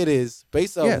I say it is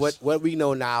based on Yes. what we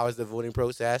know now is the voting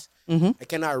process. Mm-hmm. I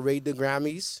cannot rate the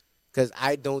Grammys because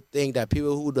I don't think that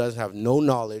people who doesn't have no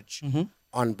knowledge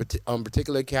on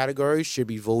particular categories should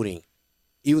be voting,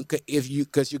 even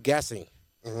because you're guessing.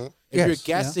 Mm-hmm. If you're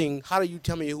guessing, how do you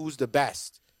tell me who's the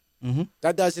best? Mm-hmm.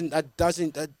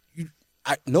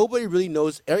 Nobody really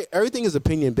knows. Everything is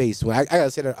opinion based. Well, I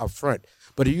gotta say that up front.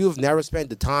 But if you have never spent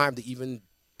the time to even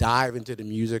dive into the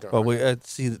music, But we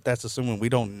see that's assuming we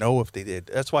don't know if they did.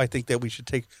 That's why I think that we should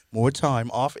take more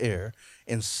time off air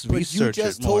and research. You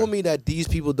just told me that these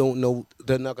people don't know.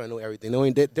 They're not gonna know everything.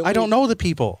 I don't know the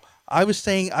people. I was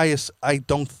saying I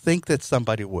don't think that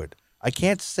somebody would. I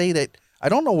can't say that. I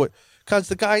don't know what, because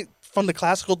the guy from the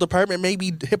classical department,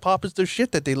 maybe hip hop is their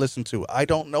shit that they listen to. I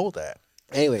don't know that.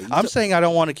 Anyway, I'm saying I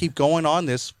don't want to keep going on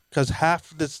this because half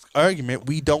this argument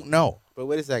we don't know. But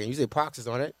wait a second. You said Parks is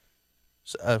on it.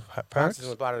 Parks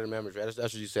is part of the members, right? That's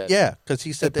what you said. Yeah, because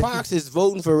he said if that Parks is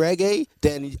voting for reggae,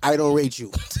 then I don't rate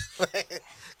you.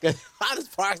 How does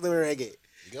Parks live in reggae?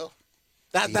 You go.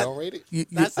 You don't rate it?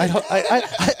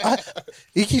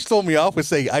 He keeps throwing me off with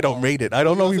saying I don't rate it. I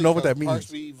don't even know what that means.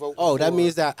 That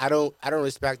means that I don't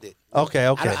respect it. Okay.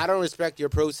 I don't respect your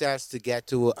process to get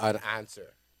to an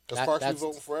answer. Because Parks be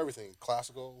voting for everything.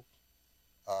 Classical.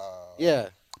 Yeah.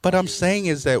 But I'm saying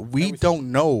is that we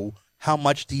don't know how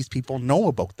much these people know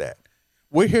about that.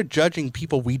 We're here judging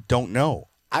people we don't know.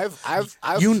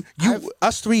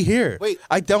 Us three here. Wait.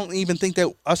 I don't even think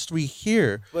that us three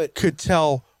here But- could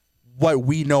tell what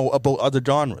we know about other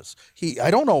genres. I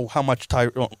don't know how much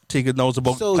Tigger knows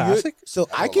about classic.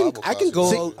 I can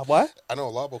go. What? I know a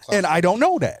lot about classic. And I don't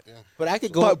know that. Yeah. But I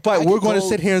could go. But we're going to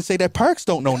sit here and say that Parks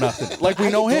don't know nothing, like we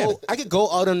know him. I could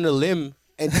go out on the limb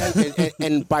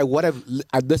and by what I've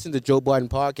listened to Joe Budden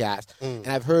podcast and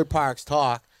I've heard Parks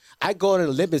talk, I go on a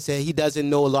limb and say he doesn't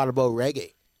know a lot about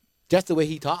reggae, just the way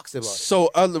he talks about it.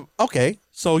 So okay,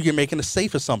 so you're making a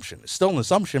safe assumption. It's still an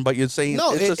assumption, but you're saying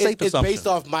it's a safe assumption. It's based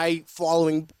off my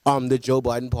following the Joe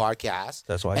Budden podcast.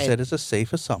 That's why I said it's a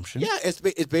safe assumption. Yeah, it's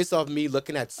based off me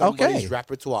looking at somebody's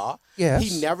repertoire. Yes.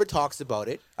 He never talks about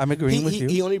it. I'm agreeing with you.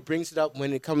 He only brings it up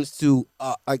when it comes to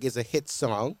like it's a hit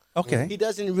song. Okay. He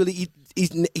doesn't really.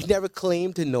 He never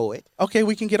claimed to know it. Okay,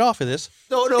 we can get off of this.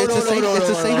 No. It's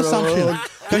a safe assumption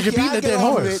because you're beating a dead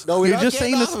horse. No, you're just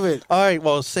saying this. All right,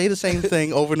 well, say the same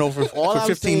thing over and over for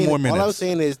 15 more minutes. All I'm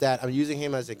saying is that I'm using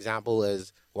him as an example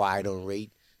as why I don't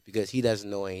rate, because he doesn't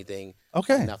know anything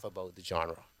enough about the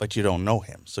genre. But you don't know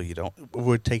him, so you don't.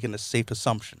 We're taking a safe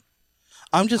assumption.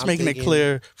 I'm making it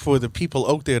clear for the people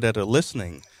out there that are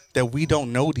listening that we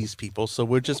don't know these people, so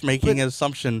we're just making an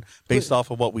assumption based off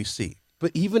of what we see.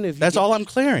 But even if that's all I'm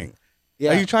clearing.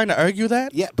 Yeah. Are you trying to argue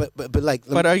that? Yeah, but like.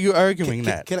 But are you arguing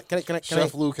that? Can I,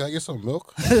 Lou, can I get some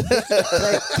milk? Can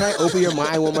I open your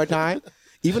mind one more time?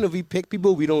 Even if we pick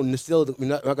people, we're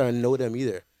not gonna know them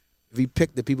either. If we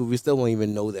pick the people, we still won't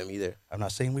even know them either. I'm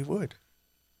not saying we would.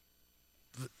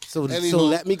 So Anywho,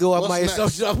 let me go up my what's next?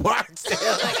 assumption of parts.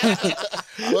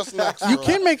 What's next? You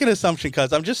can make an assumption,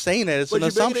 cuz I'm just saying that it's But an you're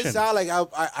making assumption. it sound like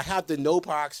I have to know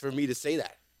Parks for me to say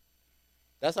that.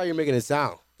 That's how you're making it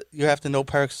sound. You have to know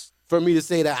Parks. For me to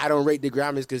say that I don't rate the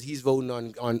Grammys because he's voting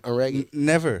on reggae.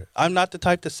 Never. I'm not the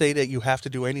type to say that you have to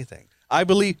do anything. I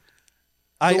believe.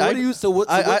 What's your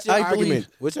I argument? believe-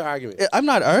 What's your argument? I'm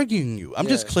not arguing you. I'm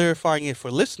just Yeah. clarifying it for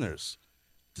listeners,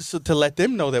 to let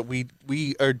them know that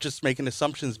we are just making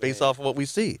assumptions based off of what we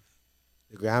see.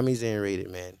 The Grammys ain't rated,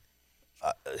 man.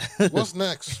 What's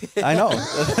next? I know.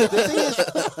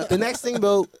 The next thing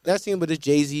about this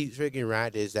Jay-Z freaking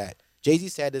rant is that Jay-Z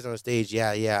said this on stage,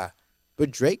 yeah.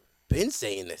 But Drake been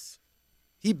saying this.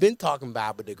 He been talking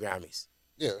bad with the Grammys.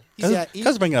 Yeah.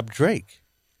 Because bringing up Drake.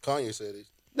 Kanye said it.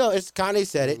 No, it's Kanye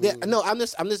said it. Yeah, no, I'm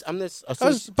just.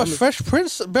 But Fresh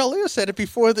Prince Bel-Air said it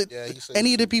before that He said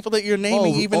any of the people that you're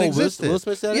naming even existed. Will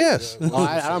Smith said it? Yes. Yeah,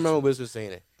 I don't remember Will Smith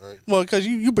saying it. Right. Well, because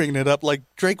you bringing it up like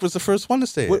Drake was the first one to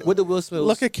say it. What did Will Smith?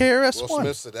 Look at KRS-One. Will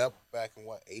Smith said that back in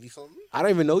 80 something? I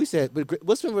don't even know he said, but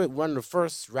Will Smith won the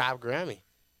first rap Grammy.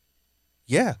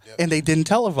 Yeah, Yep. and they didn't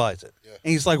televise it. Yeah.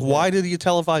 And he's like, why did you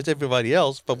televise everybody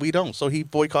else, but we don't? So he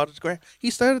boycotted the Grammy. He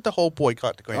started the whole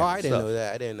boycott the Grammy. Oh, I didn't know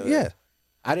that. I didn't know that.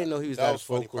 I didn't know he was That that was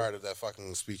funny vocal. part of that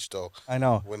fucking speech, though. I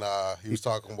know. When he was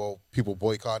talking about people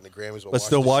boycotting the Grammys, But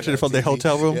still watching it from their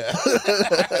hotel room? Yeah.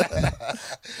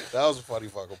 That was a funny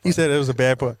fucking part. He said it was a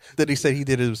bad part. Then he said he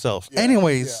did it himself. Yeah,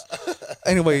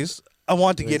 Anyways, I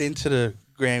want to get into the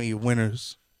Grammy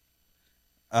winners.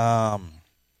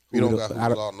 We don't got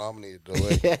who's all nominated, though.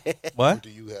 Right? Who What? do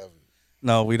you have?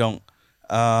 No, we don't.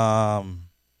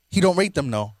 He don't rate them,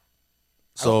 no.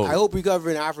 So I hope we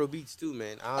covering Afro beats too,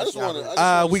 man. I just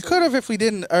want we could have if we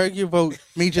didn't argue about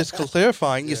me just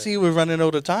clarifying. You see, we're running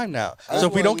out of time now. I So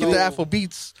if we don't wanna get the know- Afro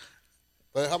beats,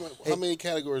 But how many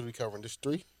categories we covering? Just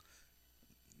 3?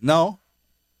 no.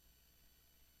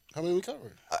 How many we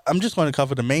covering? I'm just going to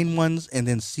cover the main ones and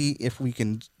then see if we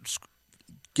can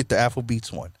get the Afro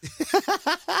beats one.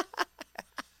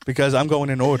 Because I'm going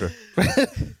in order.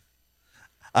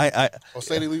 Or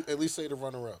say at least say the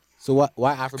runner-up. So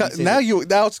why Afro beats?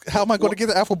 How am I going to get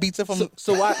the Afro beats if I'm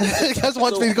So why? because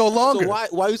wants me to go longer? So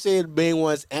why you saying the main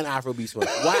ones and Afro beats one?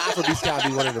 Why Afro beats gotta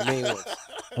be one of the main ones?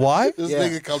 Why? This Yeah.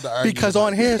 nigga come to argue. Because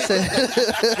on here it says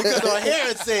Because on here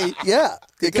it say yeah,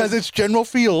 because it's general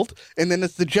field and then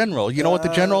it's the general. You know what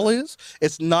the general is?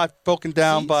 It's not broken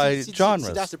down by genres.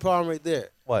 See, that's the problem right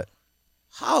there. What?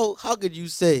 How could you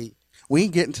say? We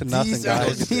ain't getting to nothing, These I don't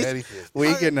guys. get to anything. We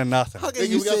ain't getting to nothing. How can Nigga,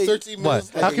 you we got say? 13 What? minutes.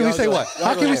 How can we y'all say go what? ahead. How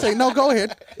Y'all can go we ahead. say no? Go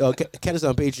ahead. Yo, catch us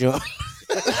on Patreon.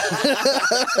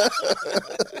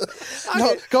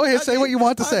 No, go ahead. Say what you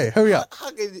want to say. Hurry up.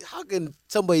 How can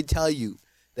somebody tell you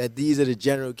that these are the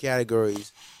general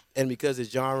categories, and because the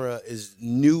genre is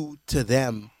new to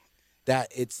them, that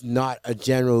it's not a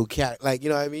general cat? Like, you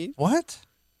know what I mean? What?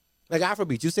 Like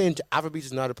Afrobeats. You're saying Afrobeats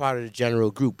is not a part of the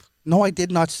general group. No, I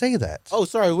did not say that. Oh,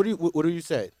 sorry. What do you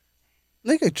say?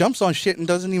 Nigga jumps on shit and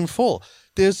doesn't even fall.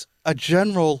 There's a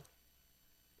general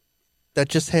that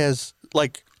just has,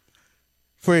 like,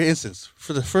 for instance,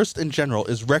 for the first in general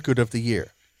is record of the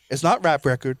year. It's not rap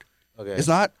record. Okay. It's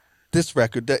not this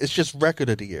record. It's just record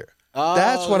of the year.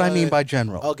 That's what I mean by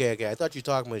general. Okay. I thought you were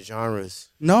talking about genres.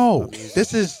 No,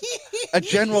 this is a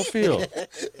general field.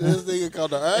 This nigga come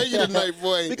to argue tonight,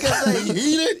 boy. Because like, he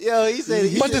heated. Yo, he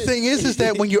said. But the thing is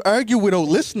that when you argue without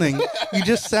listening, you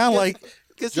just sound like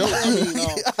Joe, I mean,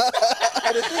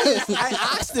 And the thing is,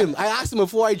 I asked him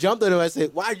before I jumped on him. I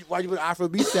said, "Why you put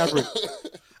Afrobeat separate?"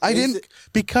 I didn't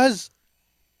because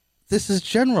this is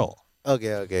general.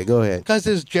 Okay, go ahead. Because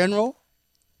it's general,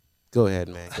 Go ahead,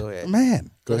 man. Go ahead. man.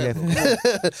 Go ahead.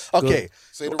 Okay,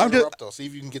 say the I'm runner-up, though. See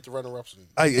if you can get the runner-ups.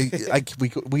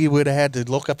 we would have had to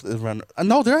look up the runner.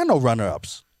 No, there are no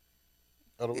runner-ups.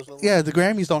 Oh, there was no Yeah, the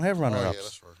Grammys don't have Oh, yeah, runner-ups.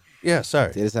 that's right. Yeah,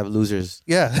 sorry. They just have losers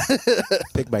Yeah,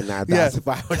 picked by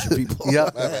 9,500 people. yeah. My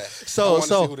bad. I So want to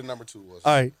see who the number 2 was.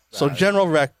 all right. So All right.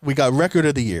 general we got record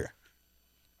of the year,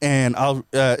 and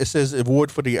it says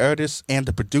award for the artists and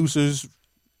the producers,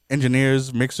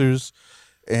 engineers, mixers,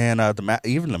 and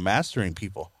even the mastering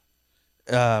people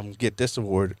get this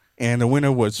award. And the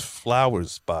winner was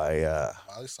Flowers by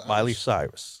Miley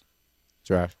Cyrus.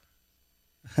 Trash.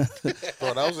 Bro,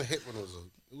 that was a hit when it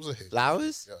was a hit.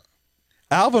 Flowers? Yeah.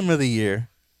 Album of the year.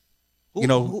 Who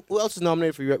else is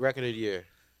nominated for record of the year?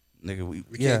 Nigga,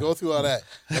 We can't go through all that.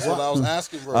 That's what I was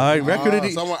asking, bro. All right, record of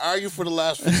the- Someone argue for the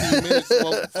last 15 minutes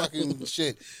about fucking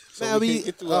shit. So Man, we can't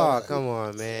get through all that. come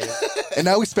on, man. And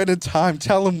now we spending time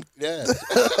telling Yeah.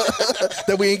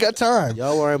 that we ain't got time.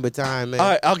 Y'all worrying about time, man. All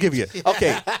right, I'll give you.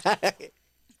 Okay.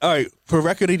 All right, for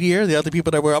record of the year, the other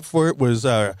people that were up for it was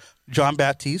John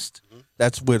Baptiste.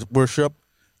 That's with Worship.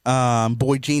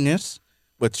 Boy Genius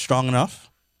with Strong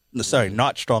Enough. No, sorry,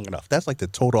 not Strong Enough. That's like the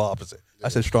total opposite. I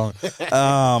said strong.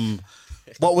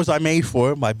 What Was I Made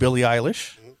For by Billie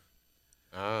Eilish.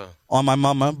 On My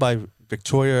Mama by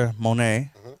Victoria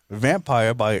Monet.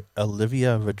 Vampire by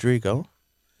Olivia Rodrigo.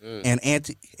 And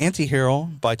Anti-Hero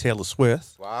by Taylor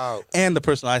Swift. Wow. And the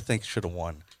person I think should have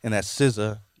won, and that's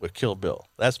SZA with Kill Bill.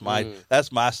 That's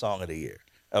my song of the year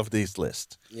of these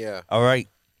lists. Yeah. All right.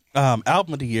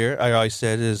 Album of the year, I always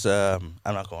said, is I'm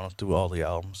not going through all the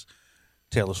albums.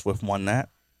 Taylor Swift won that.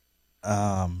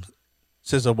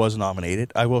 SZA was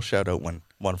nominated. I will shout out when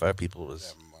one of our people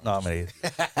was nominated.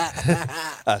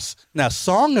 Now,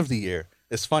 Song of the Year,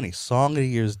 it's funny. Song of the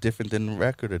Year is different than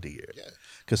Record of the Year.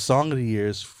 Because Song of the Year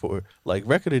is for, like,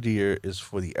 Record of the Year is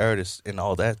for the artist and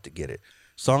all that to get it.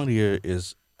 Song of the Year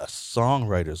is a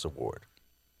songwriter's award.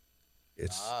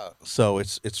 So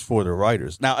it's for the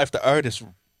writers. Now, if the artist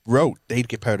wrote, they'd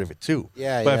get part of it too.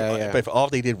 But if all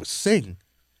they did was sing,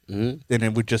 then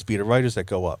it would just be the writers that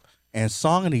go up. And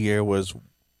Song of the Year was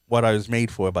What I Was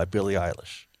Made For by Billie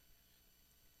Eilish.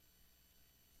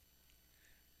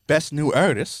 Best New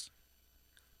Artist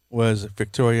was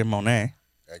Victoria Monet.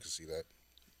 I can see that.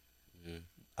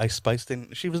 Ice Spice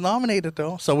didn't. She was nominated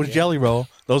though. So was Jelly Roll.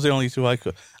 Those are the only two I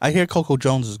could. I hear Coco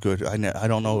Jones is good. I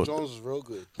don't know. Coco Jones is real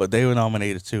good. But they were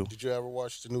nominated too. Did you ever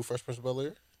watch the new Fresh Prince of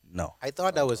Bel-Air? No. I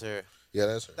thought that was her. Yeah,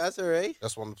 that's her. That's her, eh?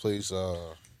 That's one that plays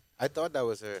I thought that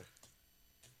was her.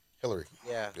 Hillary.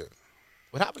 Yeah. Good.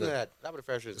 What happened to that? What happened to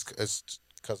Fresh Prince? It's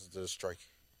because of the strike.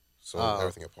 So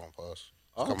everything up on pause.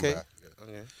 It's coming Okay. back. Yeah.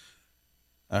 Okay.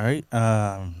 All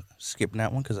right. Skipping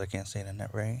that one because I can't say the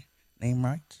name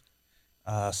right.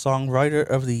 Songwriter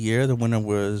of the Year, the winner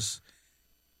was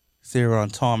Theron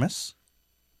Thomas.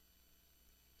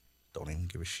 Don't even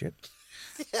give a shit.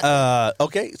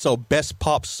 Okay, so Best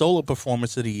Pop Solo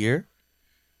Performance of the Year.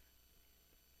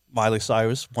 Miley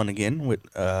Cyrus won again with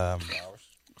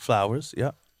Flowers.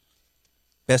 Yeah.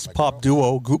 Best Pop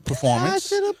Duo Group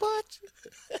Performance.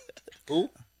 Who?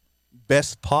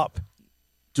 Best Pop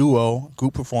Duo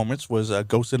Group Performance was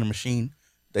Ghost in the Machine.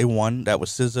 They won. That was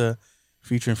SZA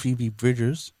featuring Phoebe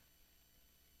Bridgers.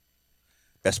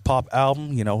 Best Pop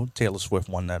Album, Taylor Swift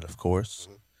won that, of course.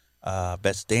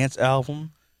 Best Dance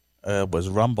Album was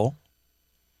Rumble.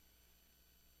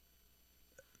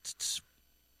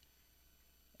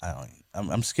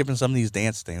 I'm skipping some of these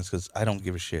dance things because I don't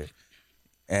give a shit.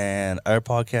 And our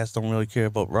podcast don't really care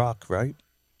about rock, right?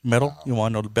 Metal? You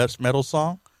want to know the best metal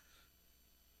song?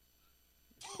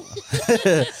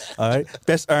 All right.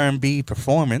 Best R&B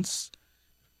Performance.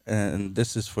 And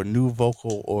this is for new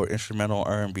vocal or instrumental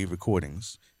R&B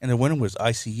recordings. And the winner was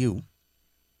ICU.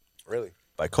 Really?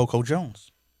 By Coco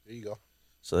Jones. There you go.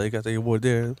 So they got the award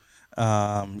there.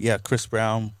 Chris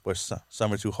Brown was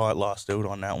Summer Too Hot, lost out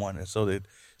on that one. And so did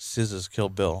SZA's Kill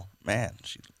Bill. Man,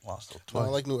 she lost out twice. I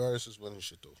like new artists winning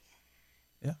shit, though.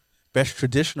 Yeah. Best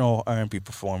Traditional R&B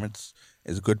Performance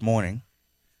is Good Morning.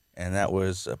 And that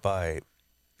was by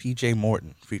P.J.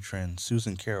 Morton featuring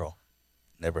Susan Carroll.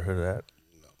 Never heard of that.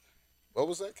 What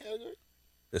was that category?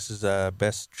 This is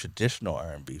Best Traditional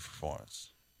R&B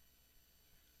Performance.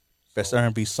 Best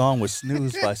R&B Song was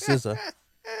Snooze by SZA.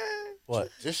 What?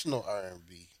 Traditional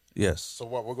R&B. Yes. So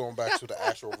what, we're going back to the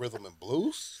actual rhythm and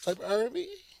blues type of R&B?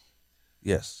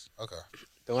 Yes. Okay.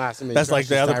 Don't ask me. That's like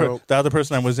the other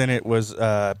person that was in it was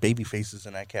Babyface's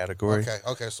in that category.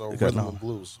 Okay, so rhythm and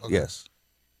blues. Okay. Yes.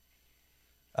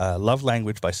 Love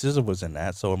Language by SZA was in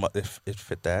that, so it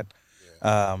fit that.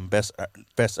 Yeah.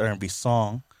 Best R&B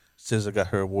Song, SZA got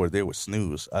her award there with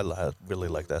Snooze. I really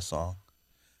like that song.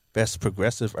 Best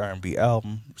Progressive R&B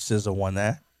Album, SZA won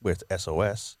that with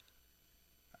SOS.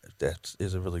 That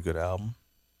is a really good album.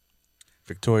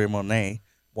 Victoria Monet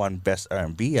won Best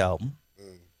R&B Album.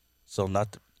 So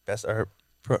not the Best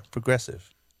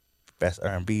Progressive. Best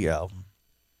R&B Album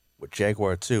with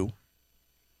Jaguar 2.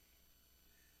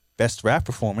 Best Rap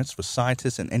Performance was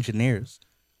Scientists and Engineers.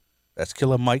 That's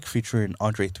Killer Mike featuring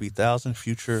Andre 3000,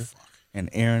 Future, and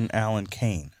Aaron Allen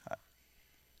Kane.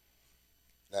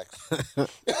 Next.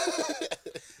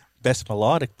 Best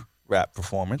Melodic Rap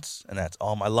Performance, and that's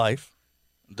All My Life.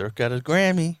 Dirk got a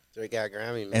Grammy. Drake got a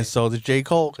Grammy, man. And so did J.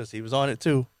 Cole, because he was on it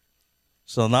too.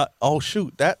 So not, oh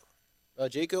shoot, that.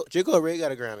 J. Cole already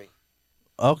got a Grammy.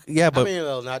 Oh, yeah, but. I mean,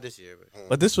 well, not this year.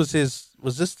 But this was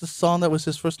was this the song that was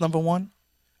his first number one?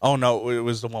 Oh no, it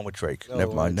was the one with Drake. No,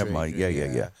 never mind. Drake.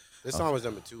 Yeah. This song was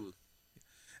number 2.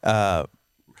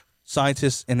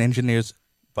 Scientists and Engineers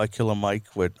by Killer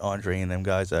Mike with Andre and them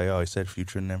guys. I always said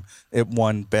Future and them. It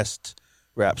won Best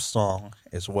Rap Song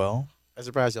as well. I'm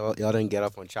surprised y'all didn't get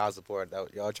up on child support.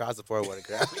 Y'all child support won a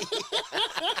Grammy.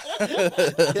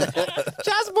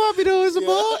 Child support be doing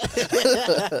support.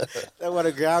 That won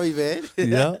a Grammy, man.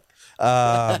 Yeah.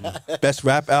 Best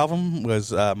rap album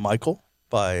was Michael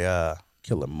by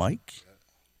Killer Mike.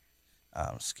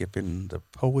 Skipping the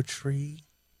poetry.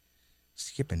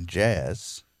 Skipping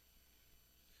jazz.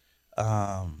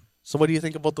 So what do you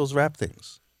think about those rap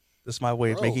things? This is my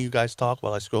way of making you guys talk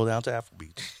while I scroll down to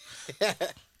Afrobeats.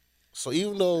 So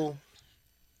even though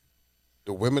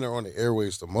the women are on the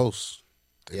airwaves the most,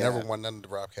 they never won none of the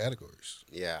rap categories.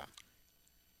 Yeah.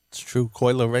 It's true.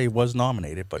 Coi Leray was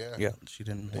nominated, but she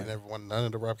didn't win. They never won none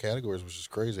of the rap categories, which is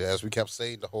crazy. As we kept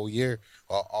saying the whole year,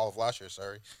 all of last year,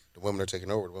 the women are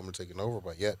taking over,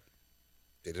 but yet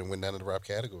they didn't win none of the rap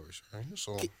categories. Right?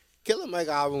 So Killer Mike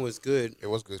album was good. It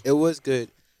was good. It was good.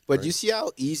 But you see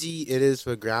how easy it is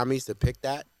for Grammys to pick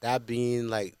that being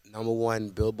like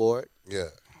 #1 Billboard? Yeah.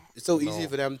 It's so easy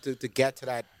for them to get to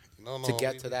that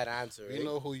to that answer. You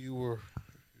know who you were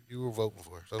voting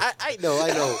for. So. I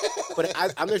know. But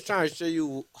I'm just trying to show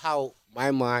you how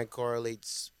my mind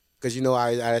correlates. Because,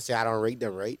 I say I don't rate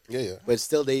them, right? Yeah. But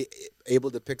still, they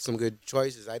able to pick some good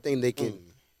choices. I think they can.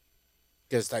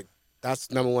 Because, that's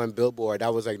 #1 Billboard.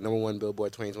 That was, #1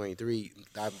 Billboard 2023,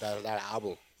 that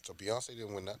album. So Beyonce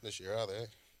didn't win nothing this year either, eh?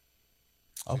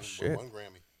 Oh, shit. One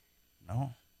Grammy.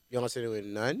 No. Beyonce didn't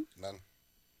win none? None.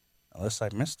 Unless I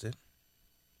missed it.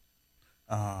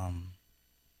 Yeah,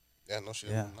 no, she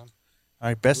didn't win none. All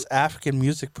right, Best African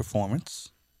Music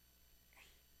Performance.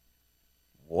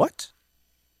 What?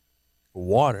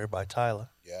 Water by Tyler.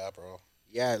 Yeah, bro.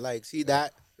 Yeah, see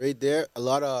that right there? A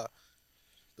lot of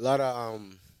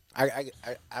I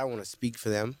don't want to speak for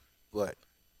them, but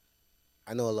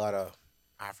I know a lot of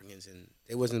Africans and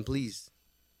they wasn't pleased.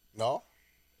 No?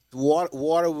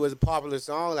 Water was a popular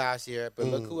song last year, but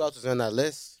look who else was on that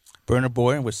list. Burna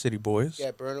Boy with City Boys. You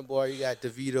got Burna Boy, you got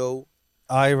Davido.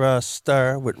 Ira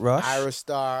Star with Rush. Ira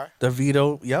Star.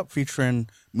 Davido, featuring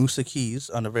Musa Keys,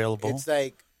 Unavailable. It's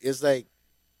like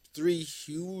 3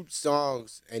 huge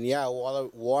songs, and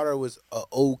Water was a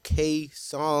okay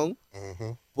song,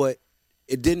 but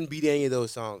it didn't beat any of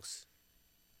those songs.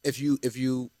 If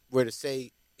you were to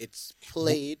say it's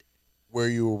played, where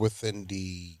you were within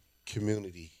the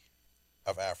community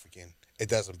of African, it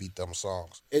doesn't beat them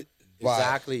songs.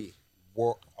 Exactly.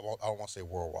 I don't want to say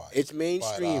worldwide. It's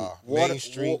mainstream.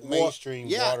 Mainstream. Water is mainstream.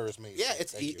 Yeah,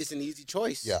 it's an easy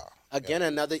choice. Yeah. Again,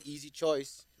 another easy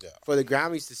choice for the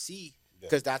Grammys to see,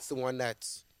 because that's the one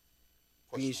that's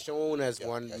being shown as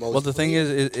one most. Well, the thing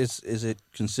is it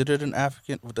considered an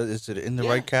African? Is it in the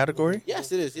right category?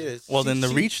 Yes, it is. It is. Well, then the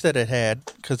reach that it had,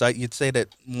 because you'd say that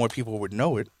more people would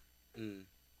know it.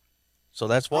 So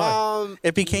that's why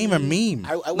it became a meme,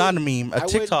 not a meme, a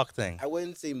TikTok thing. I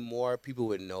wouldn't say more people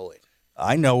would know it.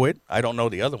 I know it. I don't know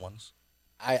the other ones.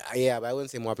 But I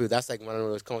wouldn't say more people. That's like one of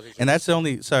those conversations. And that's the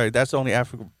only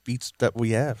African beats that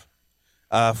we have.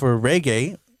 For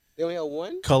reggae, they only have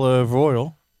one. Color of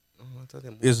Royal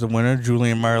is the winner.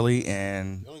 Julian Marley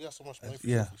and they only got so much money for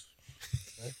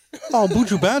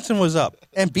Buju Banton was up,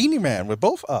 and Beanie Man were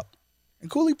both up, and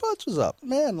Cooley Butts was up.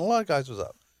 Man, a lot of guys was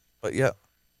up. But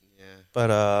But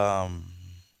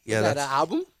is that an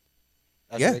album?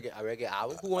 That's a reggae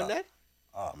album. Who won that?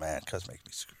 Oh man, cuz make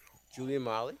me screw. Julian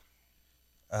Marley.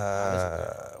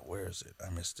 Where is it? I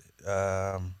missed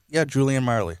it. Julian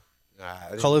Marley.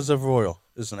 Colors of Royal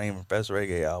is the name of best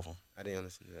reggae album. I didn't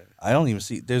understand that. I don't even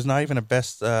see. There's not even a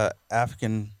best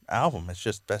African album. It's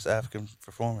just best African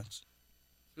performance.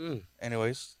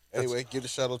 Anyway, give a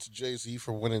shout out to Jay-Z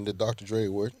for winning the Dr. Dre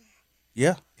award.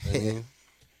 Yeah.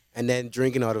 And then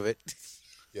drinking out of it.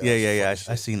 Yeah.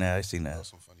 I seen that. That's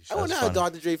some funny shit. I wonder how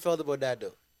Dr. Dre felt about that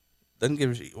though. Doesn't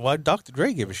give a shit. Why Dr.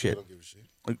 Dre give a shit? Don't give a shit.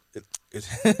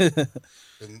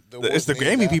 It's the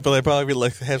Grammy people that probably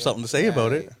like have something to say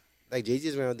about it. Like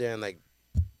Jay-Z's went out there and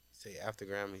say after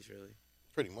Grammys, really.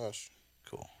 Pretty much.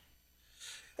 Cool.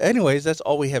 Anyways, that's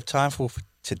all we have time for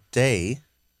today.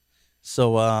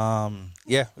 So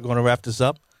we're gonna wrap this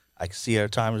up. I can see our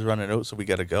time is running out, so we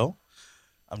gotta go.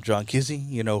 I'm John Kizzy.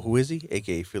 You know who is he?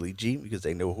 AKA Philly G, because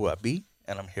they know who I be.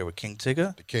 And I'm here with King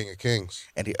Tigger. The King of Kings.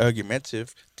 And the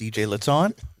argumentative DJ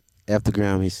Laton. After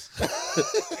Grammys.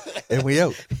 And we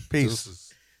out.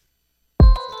 Peace.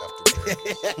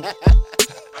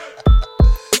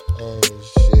 Oh,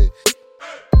 shit.